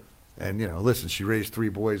that's it. And listen, she raised 3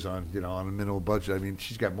 boys on on a minimal budget. I mean,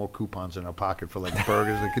 she's got more coupons in her pocket for like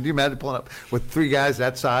burgers. Like, could you imagine pulling up with 3 guys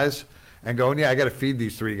that size and going, yeah, I got to feed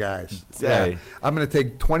these 3 guys. Hey. Yeah, I'm going to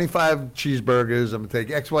take 25 cheeseburgers. I'm going to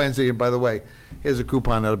take X, Y, and Z. And by the way, here's a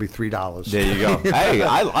coupon that'll be $3. There you go. Hey,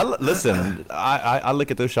 I listen. I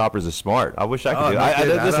look at those shoppers as smart. I wish I could do.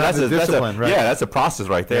 Listen, that's a discipline, right? Yeah, that's a process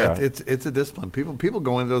right there. Yeah, it's a discipline. People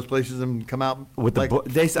go into those places and come out with like,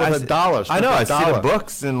 with $1. I know. I see the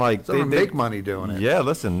books and like they make money doing it. Yeah,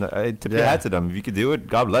 listen. Tip your hat to them. If you could do it,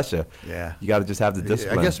 God bless you. Yeah, you got to just have the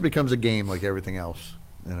discipline. I guess it becomes a game like everything else.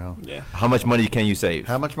 You know. Yeah. How much money can you save?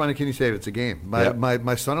 How much money can you save? It's a game.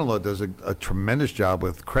 My son-in-law does a tremendous job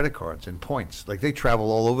with credit cards and points. Like they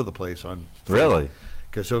travel all over the place on. Really?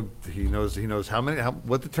 Because he knows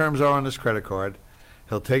what the terms are on this credit card.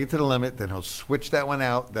 He'll take it to the limit, then he'll switch that one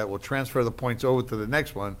out. That will transfer the points over to the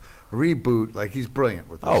next one. Reboot. Like he's brilliant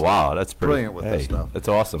with this. Oh wow, that's brilliant with this stuff. That's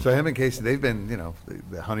awesome. So him and Casey, they've been,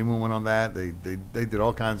 the honeymoon went on that. They did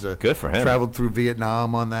all kinds of. Good for him. Traveled through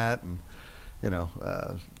Vietnam on that, and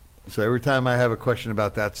so every time I have a question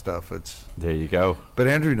about that stuff, it's there you go. But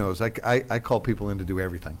Andrew knows. I call people in to do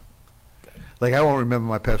everything. Like I won't remember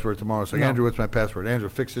my password tomorrow. So Andrew, what's my password? Andrew,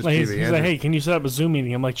 fix this TV. He's like, hey, can you set up a Zoom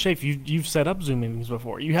meeting? I'm like, Shafe, you've set up Zoom meetings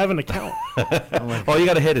before. You have an account. All you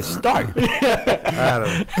got to hit is start.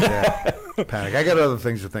 Panic. I got other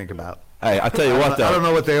things to think about. Hey, I tell you what, though. I don't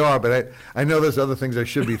know what they are, but I know there's other things I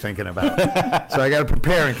should be thinking about. So I got to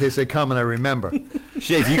prepare in case they come and I remember.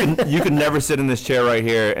 Shafe, you can never sit in this chair right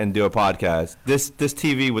here and do a podcast. This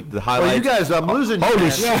TV with the highlights. Oh, you guys, I'm losing.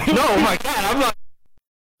 Holy shit! No, oh my God, I'm not.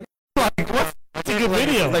 It's a good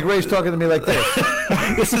video. Like Ray's talking to me like this.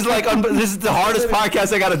 This is the hardest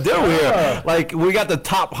podcast I got to do here. Like we got the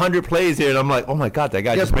top 100 plays here, and I'm like, oh my God, that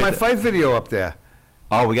guy just made my fight video up there.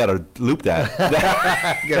 Oh, we got to loop that.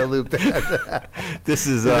 Got to loop that. This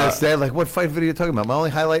is like, what fight video are you talking about? I'm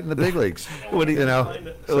only highlighting the big leagues. What do you know?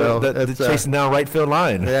 So chasing down right field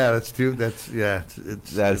line. Yeah, that's too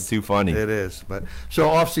funny. It is. But so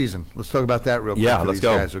off season, let's talk about that real quick. Yeah, for let's these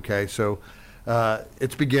go. Guys, okay, so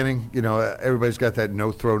it's beginning. Everybody's got that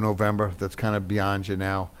no throw November. That's kind of beyond you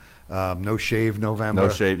now. No shave November. No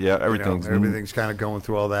shave. Yeah, everything's kind of going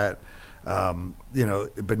through all that.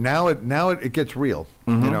 But now it gets real.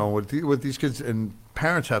 Mm-hmm. What these kids and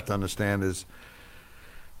parents have to understand is,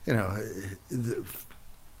 you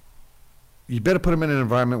better put them in an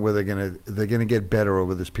environment where they're gonna get better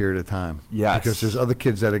over this period of time. Yes. Because there's other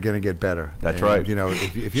kids that are gonna get better. That's right. If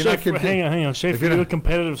you're Shafe, not hang on. Shafe, are you a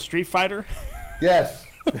competitive Street Fighter? Yes,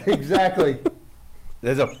 exactly.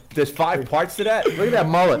 There's 5 parts to that. Look at that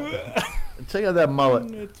mullet. Check out that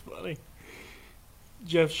mullet. It's funny.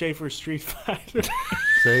 Jeff Schaefer, Street Fighter.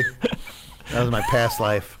 See, that was my past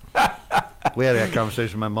life. We had that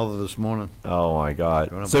conversation with my mother this morning. Oh my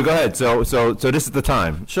God! So go ahead. So this is the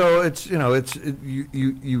time. So it's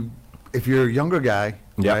you if you're a younger guy,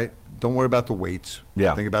 right? Don't worry about the weights.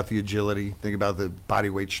 Yeah. Think about the agility. Think about the body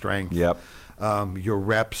weight strength. Yep. Your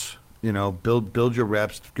reps. Build your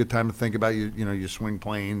reps. Good time to think about your swing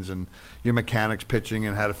planes and your mechanics, pitching,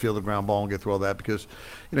 and how to feel the ground ball and get through all that, because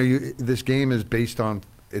this game is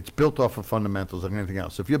it's built off of fundamentals like anything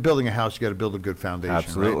else. So if you're building a house, you got to build a good foundation.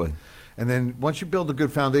 Absolutely. Right? And then once you build a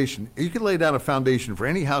good foundation, you can lay down a foundation for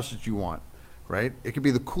any house that you want, right? It could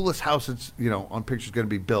be the coolest house that's on pictures going to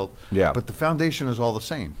be built. Yeah. But the foundation is all the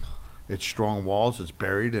same. It's strong walls, it's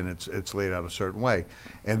buried, and it's laid out a certain way.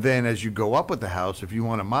 And then as you go up with the house, if you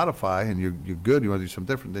want to modify and you're good, you want to do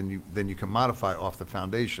something different, then you can modify off the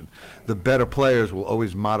foundation. The better players will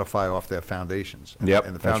always modify off their foundations. And, Yep,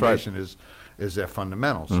 and the that's foundation is their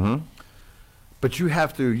fundamentals. Mm-hmm. But you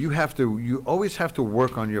always have to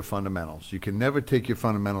work on your fundamentals. You can never take your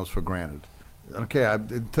fundamentals for granted. Okay,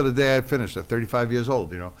 until the day I finish at 35 years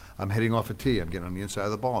old, I'm heading off a tee. I'm getting on the inside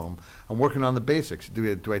of the ball. I'm working on the basics.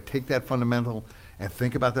 Do I take that fundamental and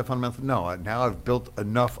think about that fundamental? No. Now I've built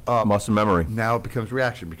enough up. Muscle memory. Now it becomes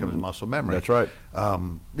reaction, becomes muscle memory. That's right.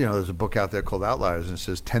 There's a book out there called Outliers, and it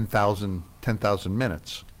says 10,000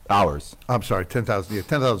 minutes. Hours. I'm sorry, 10,000. Yeah,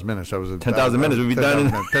 10,000 minutes. 10,000 minutes would be done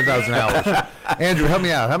in 10,000 hours. Andrew, help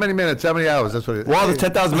me out. How many minutes? How many hours? That's what it is. Well, the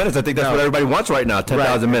 10,000 minutes. I think that's what everybody wants right now.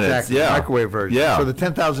 10,000 minutes. Exactly. Yeah. Microwave version. Yeah. So the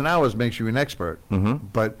 10,000 hours makes you an expert. Mm-hmm.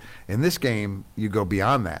 But in this game, you go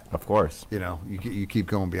beyond that. Of course. You keep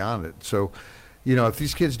going beyond it. So, if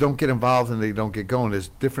these kids don't get involved and they don't get going, there's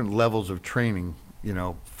different levels of training.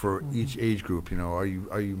 For each age group. Are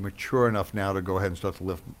you mature enough now to go ahead and start to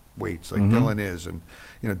lift weights like Dylan is, and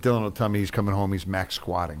Dylan will tell me he's coming home, he's max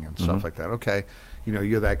squatting and stuff like that. Okay,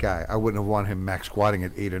 you're that guy. I wouldn't have wanted him max squatting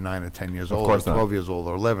at 8 or 9 or 10 years old, or 12 years old,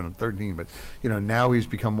 or 11 or 13. But now he's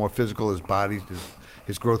become more physical. His body,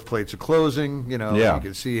 his growth plates are closing. You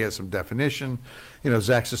can see he has some definition.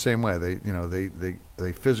 Zach's the same way.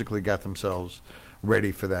 They physically got themselves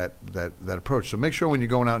ready for that approach. So make sure when you're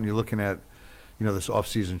going out and you're looking at, this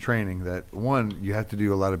off-season training, that one, you have to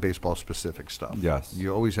do a lot of baseball-specific stuff. Yes.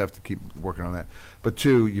 You always have to keep working on that. But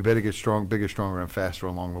two, you better get bigger, stronger, and faster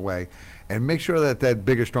along the way. And make sure that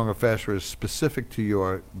bigger, stronger, faster is specific to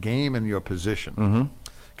your game and your position.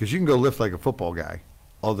 Because you can go lift like a football guy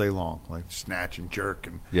all day long, like snatch and jerk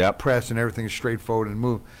and press and everything is straightforward and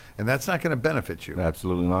move. And that's not going to benefit you.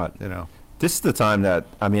 Absolutely not. This is the time that,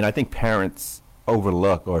 I think parents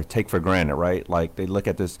overlook or take for granted, right? Like they look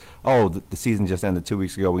at this, the season just ended 2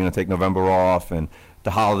 weeks ago, we're going to take November off, and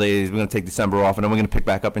the holidays, we're going to take December off, and then we're going to pick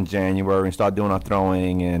back up in January and start doing our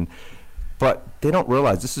throwing. But they don't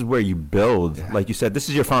realize this is where you build. Yeah. Like you said, this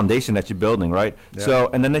is your foundation that you're building, right? Yeah. So,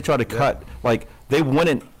 and then they try to cut, like they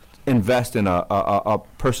wouldn't invest in a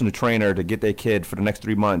personal trainer to get their kid for the next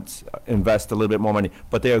 3 months, invest a little bit more money,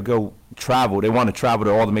 but they'll go travel. They want to travel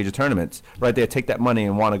to all the major tournaments, right? They'll take that money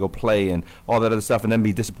and want to go play and all that other stuff, and then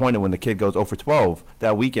be disappointed when the kid goes 0 for 12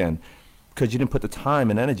 that weekend because you didn't put the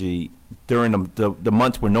time and energy during the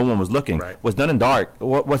months when no one was looking. Right. What's done in dark.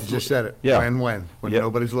 What's you just said it. Yeah. When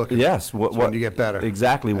nobody's looking. Yes. When you get better.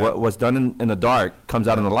 Exactly. Yeah. What's done in the dark comes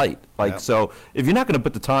out in the light. Like so, if you're not going to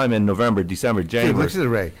put the time in November, December, January. Listen to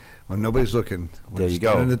Ray. When nobody's looking, when there you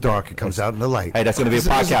go. In the dark, it comes out in the light. Hey, that's going to be a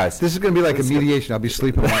podcast. This is going to be like a mediation. I'll be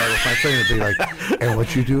sleeping one night with my trainer. Be like, and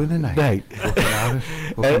what you do in the night?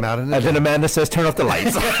 We'll come out in the and then Amanda says, turn off the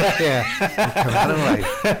lights. Yeah, we'll come out in the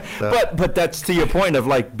light. So. But that's to your point of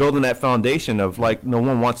like building that foundation of like no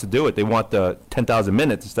one wants to do it. They want the 10,000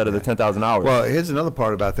 minutes instead of the 10,000 hours. Well, here's another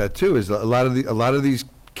part about that too: is a lot of these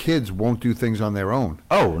kids won't do things on their own.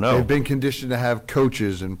 Oh, no. They've been conditioned to have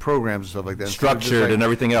coaches and programs and stuff like that. Structured and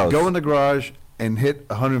everything else. Go in the garage and hit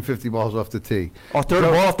 150 balls off the tee. Or throw the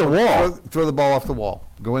ball off the wall. Throw the ball off the wall.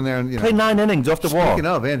 Go in there and play 9 innings off the wall. Speaking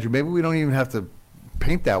of, Andrew, maybe we don't even have to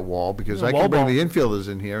paint that wall because I can bring the infielders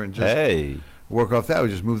in here and just work off that. We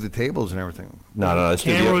just move the tables and everything. No, the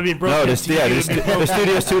studio. Would be broken. No, the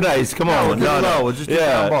studio's too nice. Come on. No, we'll just do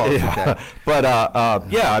balls. Yeah. Okay. But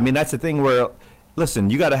that's the thing where. Listen,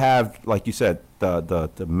 you got to have, like you said,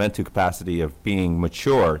 the mental capacity of being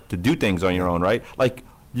mature to do things on your own, right? Like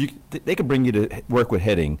they could bring you to work with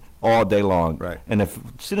hitting all day long, right? And as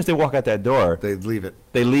soon as they walk out that door, they leave it.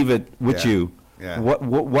 They leave it with you. Yeah.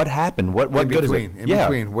 What happened? What good is it? In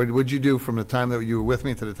between, what would you do from the time that you were with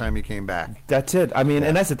me to the time you came back? That's it. I mean,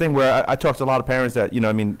 and that's the thing where I talk to a lot of parents that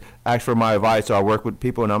ask for my advice, or I work with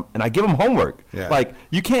people and I give them homework. Yeah. Like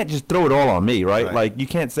you can't just throw it all on me, right? Right. Like you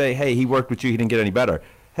can't say, hey, he worked with you, he didn't get any better.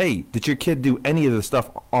 Hey, did your kid do any of the stuff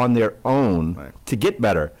on their own to get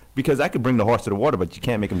better? Because I could bring the horse to the water, but you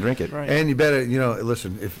can't make him drink it. Right. And you better,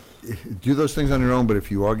 listen, if do those things on your own, but if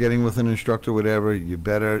you are getting with an instructor, whatever, you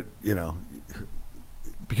better,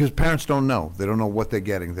 because parents don't know. They don't know what they're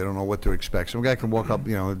getting. They don't know what to expect. Some guy can walk up,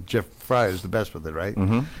 Jeff Fryer is the best with it, right?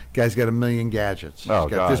 Mm-hmm. Guy's got a million gadgets. Oh,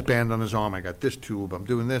 He's got this band on his arm. I got this tube. I'm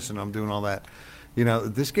doing this and I'm doing all that.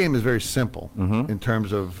 This game is very simple in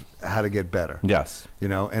terms of how to get better. Yes.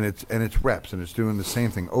 And it's reps and it's doing the same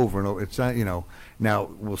thing over and over. It's not, now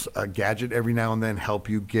will a gadget every now and then help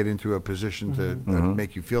you get into a position to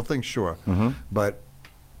make you feel things? Sure. But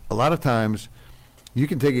a lot of times you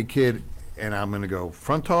can take a kid and I'm going to go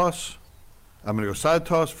front toss, I'm going to go side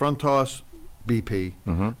toss, front toss, BP.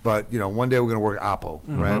 But, one day we're going to work oppo,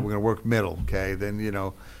 right? We're going to work middle, okay? Then,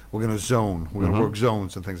 we're going to zone. We're going to work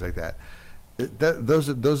zones and things like that. Those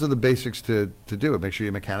are the basics to do it. Make sure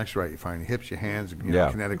your mechanics are right. You find your hips, your hands,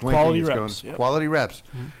 kinetic linking. Quality reps. Quality reps.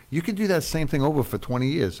 You could do that same thing over for 20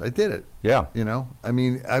 years. I did it. Yeah. I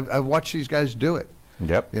mean, I've watched these guys do it.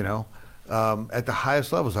 Yep. At the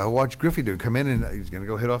highest levels. I watched Griffey do it. Come in and he's going to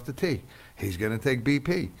go hit off the tee. He's going to take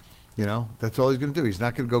BP. That's all he's going to do. He's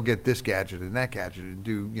not going to go get this gadget and that gadget and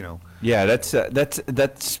do, Yeah, this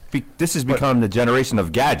has become the generation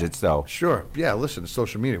of gadgets, though. Sure. Yeah, listen, it's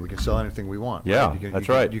social media. We can sell anything we want. Yeah, right? that's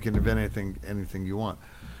right. You can invent anything you want.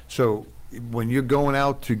 So when you're going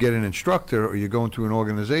out to get an instructor or you're going to an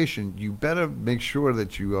organization, you better make sure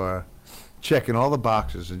that you are checking all the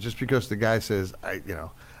boxes. And just because the guy says,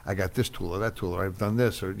 I got this tool or that tool, or I've done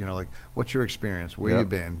this, or what's your experience? Where you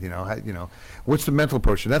been? What's the mental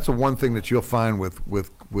approach? And that's the one thing that you'll find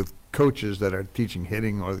with coaches that are teaching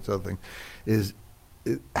hitting or this other thing, is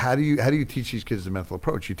how do you teach these kids the mental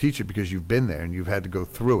approach? You teach it because you've been there and you've had to go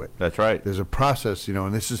through it. That's right. There's a process,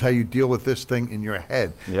 and this is how you deal with this thing in your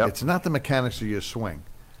head. Yep. It's not the mechanics of your swing.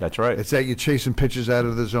 That's right. It's that you're chasing pitches out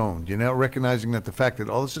of the zone. You're now recognizing that the fact that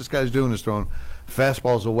all this guy's doing is throwing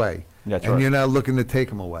fastballs away. That's and right. You're now looking to take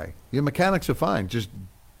them away. Your mechanics are fine. Just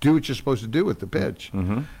do what you're supposed to do with the pitch.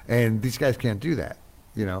 And these guys can't do that.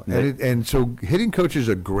 And so hitting coaches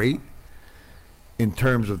are great in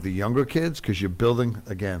terms of the younger kids, because you're building,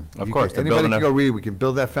 again. Of course, anybody can go read. We can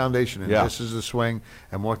build that foundation, and Yeah. this is the swing.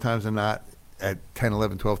 And more times than not, at 10,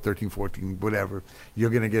 11, 12, 13, 14, whatever,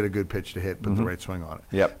 you're going to get a good pitch to hit, put the right swing on it.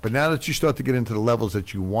 Yep. But now that you start to get into the levels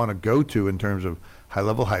that you want to go to in terms of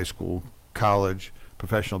high-level high school, college,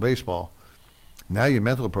 professional baseball, now your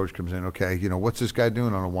mental approach comes in. Okay, what's this guy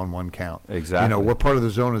doing on a 1-1 count? Exactly. What part of the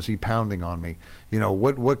zone is he pounding on me?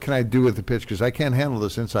 What can I do with the pitch? Because I can't handle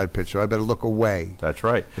this inside pitch, so I better look away. That's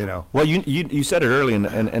right. Well, you said it early in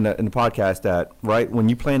the podcast that, right, when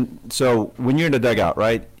you plan, so when you're in the dugout,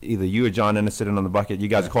 right, either you or John Ennis sitting on the bucket, you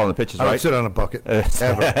guys are calling the pitches, I right? don't sit on a bucket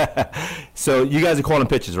ever. So you guys are calling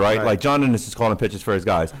pitches, right? Right. Like John Ennis is calling pitches for his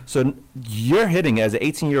guys. So you're hitting, as an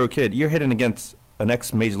 18-year-old kid, you're hitting against an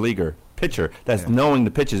ex-major leaguer pitcher that's knowing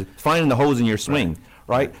the pitches, finding the holes in your swing,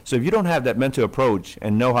 right? So if you don't have that mental approach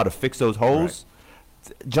and know how to fix those holes,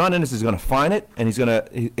 John Ennis is going to find it, and he's going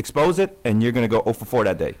to expose it, and you're going to go 0 for 4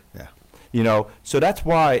 that day. Yeah. So that's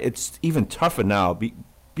why it's even tougher now.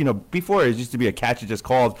 Before it used to be a catcher just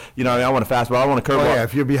calls, I want a fastball, I want a curveball. Oh, yeah,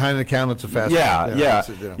 if you're behind the count, it's a fastball. Yeah. It's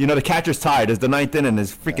The catcher's tired. It's the ninth inning.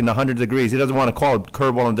 It's freaking 100 degrees. He doesn't want to call a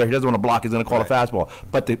curveball in there. He doesn't want to block. He's going to call a fastball.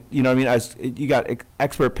 But as you got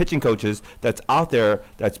expert pitching coaches that's out there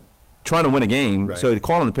that's trying to win a game. Right. So they're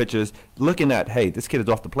calling the pitches, looking at, hey, this kid is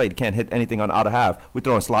off the plate. He can't hit anything on out of half. We're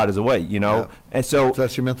throwing sliders away. Yeah. And so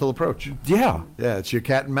that's your mental approach. Yeah. Yeah, it's your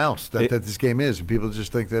cat and mouse that this game is. And people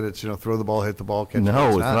just think that it's, throw the ball, hit the ball, catch it. No,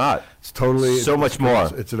 it's not. It's totally so much more.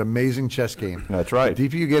 It's an amazing chess game. That's right. The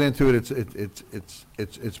deeper you get into it,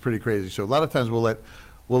 it's pretty crazy. So a lot of times we'll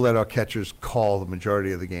let our catchers call the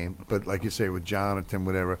majority of the game. But like you say, with John or Tim,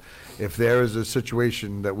 whatever, if there is a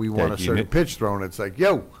situation that we want a certain pitch thrown, it's like,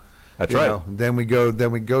 yo. That's right. Then we go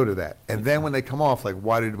to that. And then when they come off, like,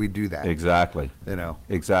 why did we do that? Exactly.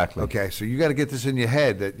 Exactly. Okay, so you got to get this in your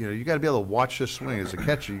head that, you got to be able to watch this swing as a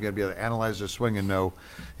catcher. You got to be able to analyze this swing and know,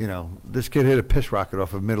 this kid hit a piss rocket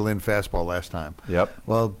off a middle in fastball last time. Yep.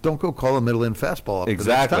 Well, don't go call a middle in fastball up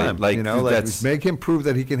exactly. the next time. That's, make him prove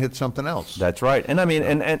that he can hit something else. That's right. And I mean,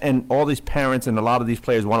 and all these parents and a lot of these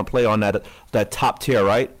players want to play on that top tier,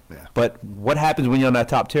 right? Yeah. But what happens when you're on that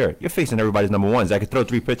top tier? You're facing everybody's number ones that can throw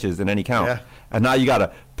 3 pitches in any count. Yeah. And now you got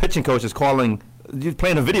a pitching coach that's you're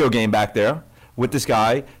playing a video game back there with this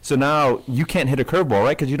guy. So now you can't hit a curveball,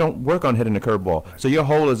 right? Because you don't work on hitting a curveball. So your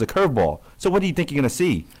hole is a curveball. So what do you think you're going to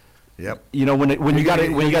see? Yep. When you got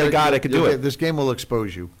a guy that can do it. This game will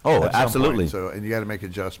expose you. Oh, at some absolutely. point, and you got to make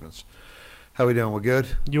adjustments. How we doing? We're good?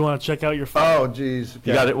 You want to check out your phone? Oh, geez.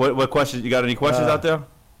 You got it. What questions? You got any questions out there?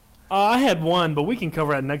 I had one, but we can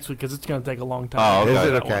cover that next week because it's going to take a long time. Oh, okay. Is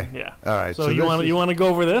it That okay? one, yeah. All right. So you want to go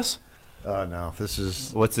over this? Oh, no. This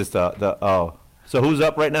is. What's this? So who's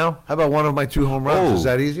up right now? How about one of my 2 home runs? Oh. Is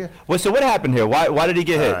that easier? Well, so what happened here? Why did he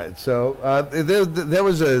get hit? All right. So there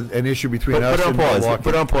was an issue between us and Milwaukee.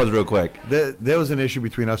 Put it on pause real quick. There was an issue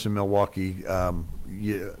between us and Milwaukee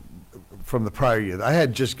from the prior year. I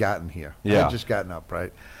had just gotten here. Yeah. I had just gotten up,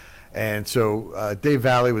 right? And so Dave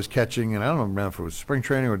Valley was catching, and I don't remember if it was spring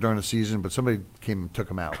training or during the season, but somebody came and took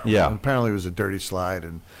him out. Yeah. And apparently it was a dirty slide,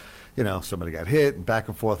 and somebody got hit, and back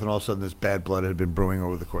and forth, and all of a sudden this bad blood had been brewing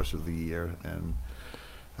over the course of the year, and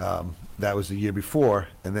that was the year before,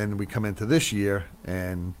 and then we come into this year,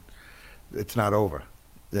 and it's not over.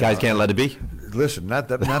 Guys can't let it be. Listen, not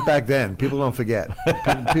back then. People don't forget.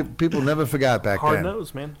 People never forgot back then. Hard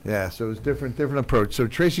nose, man. Yeah, so it was different approach. So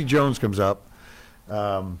Tracy Jones comes up.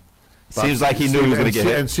 Seems like he knew he was going to get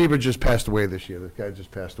hit. And Sieber just passed away this year. This guy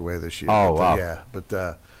just passed away this year. Oh, wow. Yeah,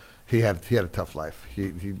 but he had a tough life.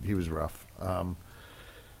 He was rough.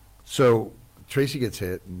 So Tracy gets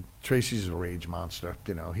hit, and Tracy's a rage monster.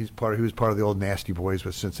 He was part of the old Nasty Boys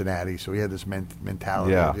with Cincinnati, so he had this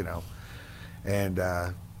mentality. Yeah. And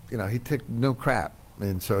he took no crap.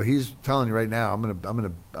 And so he's telling you right now, I'm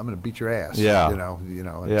gonna beat your ass. Yeah. And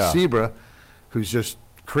Yeah. Sieber, who's just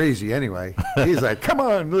crazy anyway, he's like, come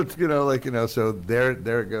on, let's so there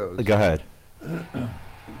it goes. Go ahead.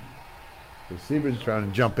 So Sieber's trying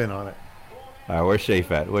to jump in on it. All right, where's Shafe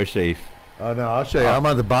at? Where's Shafe? Oh no, I'll show you. I'm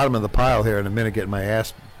on the bottom of the pile here in a minute, getting my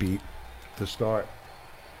ass beat to start.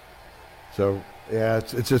 So yeah,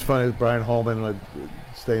 it's just funny. Brian Holman,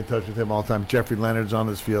 stay in touch with him all the time. Jeffrey Leonard's on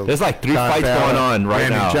this field. There's like 3 Don fights Fowler, going on right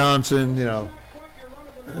Randy now. Johnson,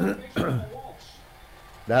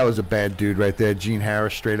 That was a bad dude right there. Gene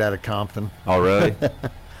Harris, straight out of Compton. Oh, really?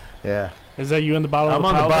 Yeah. Is that you in the bottom? I'm of the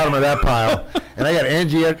on the pile? bottom of that pile, and I got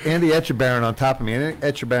Andy Etchebarren on top of me. And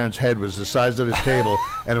Etchebarren's head was the size of his table,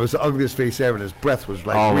 and it was the ugliest face ever, and his breath was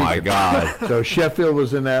like Oh, my reeking. God. So Sheffield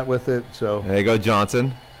was in that with it, so, There you go,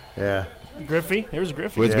 Johnson. yeah. Griffey. Here's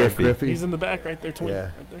Griffey. Where's Yeah, Griffey? Griffey. He's in the back right there, 20. Yeah.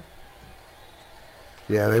 Right there.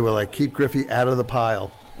 Yeah, they were like, keep Griffey out of the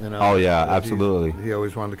pile. You know. Oh yeah, absolutely. He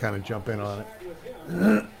always wanted to kind of jump in on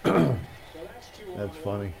it. That's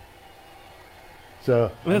funny.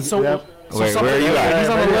 So. So. Wait, where are you at? He's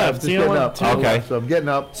on the left. Just getting up. Okay. So I'm getting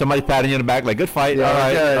up. Somebody patting you in the back, like, good fight. Yeah,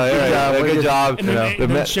 all right. Good job. And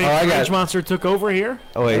then Shafe Rage Monster took over here.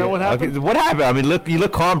 Oh, wait. Is that what happened? Okay. What happened? I mean, look, you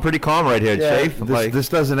look calm, pretty calm right here, Shafe. This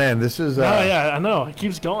doesn't end. This is. Oh yeah, I know. It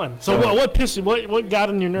keeps going. So what pissed you? What got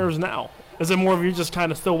on your nerves now? Is it more of you just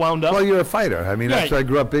kind of still wound up? Well, you're a fighter. I mean, that's what I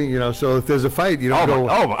grew up being. You know, so if there's a fight, you don't go.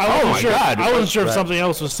 Oh my God! I wasn't sure if something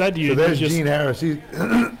else was said to you. So there's Gene Harris.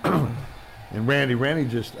 And Randy. Randy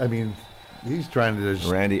just. I mean. He's trying to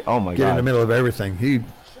just Randy, oh my get God. in the middle of everything. He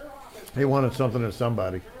wanted something to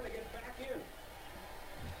somebody.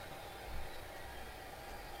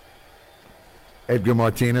 Edgar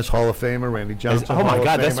Martinez, Hall of Famer. Randy Johnson. Oh my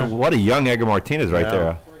God, that's what a young Edgar Martinez right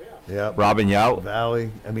there. Yeah. Robin Yount. Valley.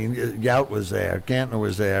 I mean, Yount was there. Gantner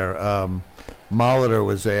was there. Molitor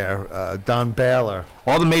was there. Don Baylor.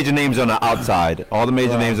 All the major names on the outside. All the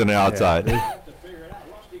major names on the outside.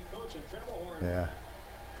 Yeah.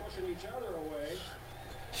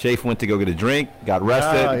 Shafe went to go get a drink, got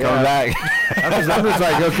rested, come back. I'm just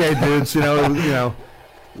like, okay, dudes, you know,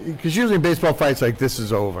 because usually in baseball fights, like, this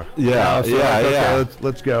is over. Yeah, so okay,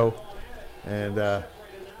 let's go. And all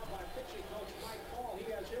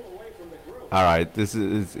right, this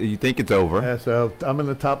is. You think it's over? Yeah, so I'm in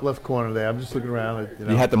the top left corner there. I'm just looking around.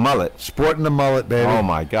 You had the mullet. Sporting the mullet, baby. Oh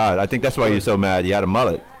my God! I think that's why you're so mad. You had a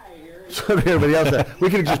mullet. So did everybody else had. We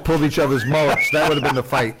could have just pulled each other's mullets. That would have been the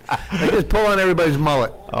fight. Like, just pull on everybody's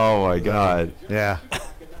mullet. Oh my God! Yeah.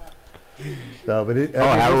 So, but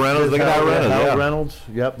Harold Reynolds. Look at Harold Reynolds. Harold Reynolds.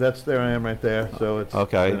 Yep, there I am right there. So it's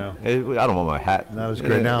okay. You know, I don't want my hat. Not as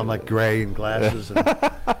great now. I'm like gray and glasses, and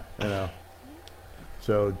you know.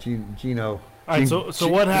 So Gino. All right. So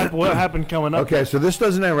what happened? What happened coming up? Okay, so this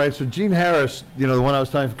doesn't end right. So Gene Harris, you know, the one I was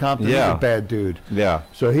talking from Compton, he's a bad dude. Yeah.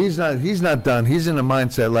 So he's not done. He's in a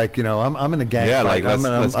mindset like, you know, I'm in a gang fight. Like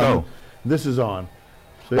let's go. This is on.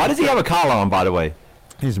 So why does he have a collar on, by the way?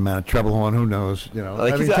 He's a man of treble horn. Who knows? You know,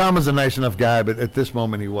 like I mean, Tom was a nice enough guy, but at this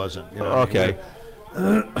moment he wasn't. You know, okay.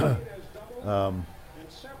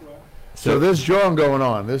 So there's drawing going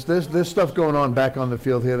on. There's stuff going on back on the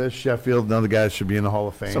field here. There's Sheffield. Another guy should be in the Hall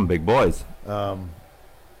of Fame. Some big boys. You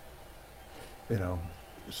know,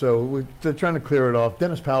 so they're trying to clear it off.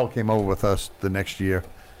 Dennis Powell came over with us the next year.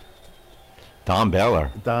 Don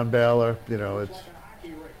Baylor. You know, it's.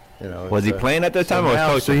 You know, was he playing at that time or was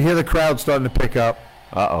coaching? So you hear the crowd starting to pick up.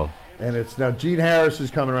 Uh-oh. And it's now Gene Harris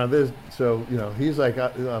is coming around this. So, you know, he's like,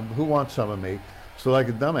 who wants some of me? So like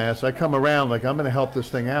a dumbass, I come around like I'm going to help this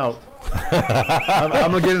thing out. I'm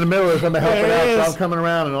going to get in the middle of this. I'm going to help it out. So I'm coming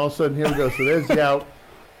around, and all of a sudden, here we go. So there's the out.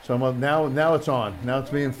 So now it's on. Now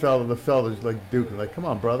it's me and Felder. The Felder's like duking. Like, come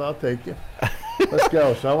on, brother, I'll take you. Let's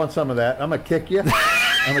go. So I want some of that. I'm going to kick you.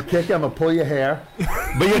 I'm going to pull your hair.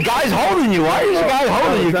 But your guy's holding you. Why is your guy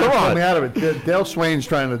holding you? Come on. Pull me out of it. Dale Swain's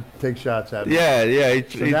trying to take shots at me. Yeah.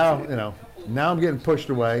 So now, you know, now I'm getting pushed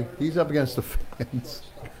away. He's up against the fence.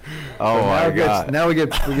 Oh, so my God. Now we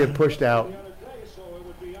get pushed out.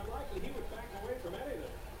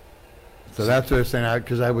 So that's what I was saying,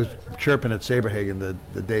 because I was chirping at Saberhagen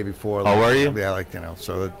the day before. Oh, were you? Yeah, like, you know,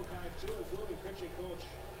 so.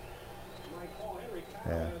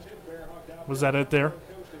 Yeah. Was that it there?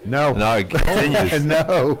 No. No, it continues.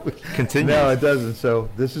 No. Continues. No, it doesn't. So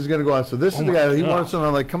this is going to go on. So this is the guy, he wanted something.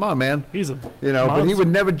 I'm like, come on, man. He's a You know, monster. but he would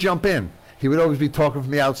never jump in. He would always be talking from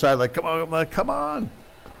the outside, like, come on. I'm like, come on.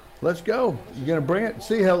 Let's go. You're going to bring it?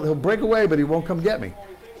 See, he'll break away, but he won't come get me.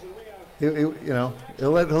 You know,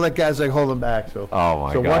 he'll let guys like hold him back. So, oh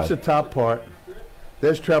my God. God. Watch the top part.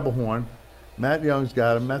 There's treble horn. Matt Young's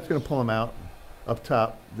got him. Matt's going to pull him out up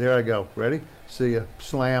top. There I go. Ready? See ya.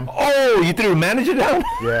 Slam. Oh, you threw the manager down?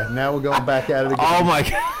 Yeah. Now we're going back at it again. Oh my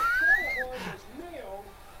God.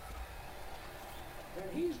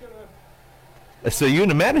 So you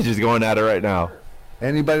and the manager's going at it right now.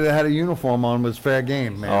 Anybody that had a uniform on was fair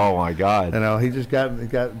game, man. Oh my God. You know, he just got in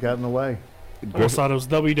the way. I almost thought it was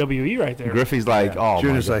WWE right there. Griffey's like, oh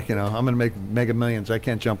Junior's my God. like, you know, I'm going to make mega millions. I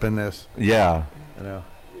can't jump in this. Yeah. You know.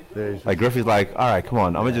 Like Griffey's like, all right, come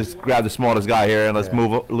on. I'm gonna just grab the smallest guy here and let's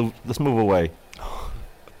move away.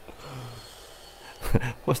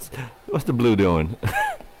 What's the blue doing?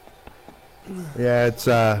 Yeah, it's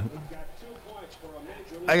I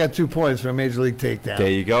got 2 points for a major league takedown.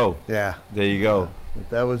 There you go. Yeah. There you go.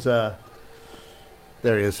 That was there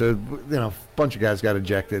he is. So, you know, a bunch of guys got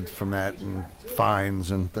ejected from that and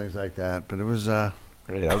fines and things like that. But it was Yeah,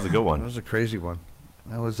 that was a good it one. was a crazy one.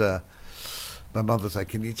 That was My mother's like,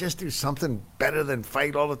 can you just do something better than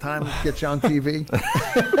fight all the time and get you on TV?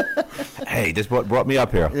 Hey, this brought me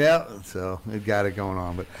up here. Yeah, so it got it going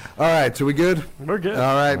on. But all right, so we good? We're good.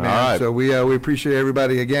 All right, man. All right. So we appreciate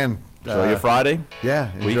everybody again. Enjoy your Friday.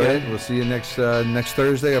 Yeah, enjoy Weekend. it. We'll see you next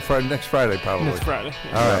Thursday or next Friday probably. Next Friday.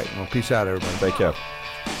 All right. Well, peace out, everybody. Take care.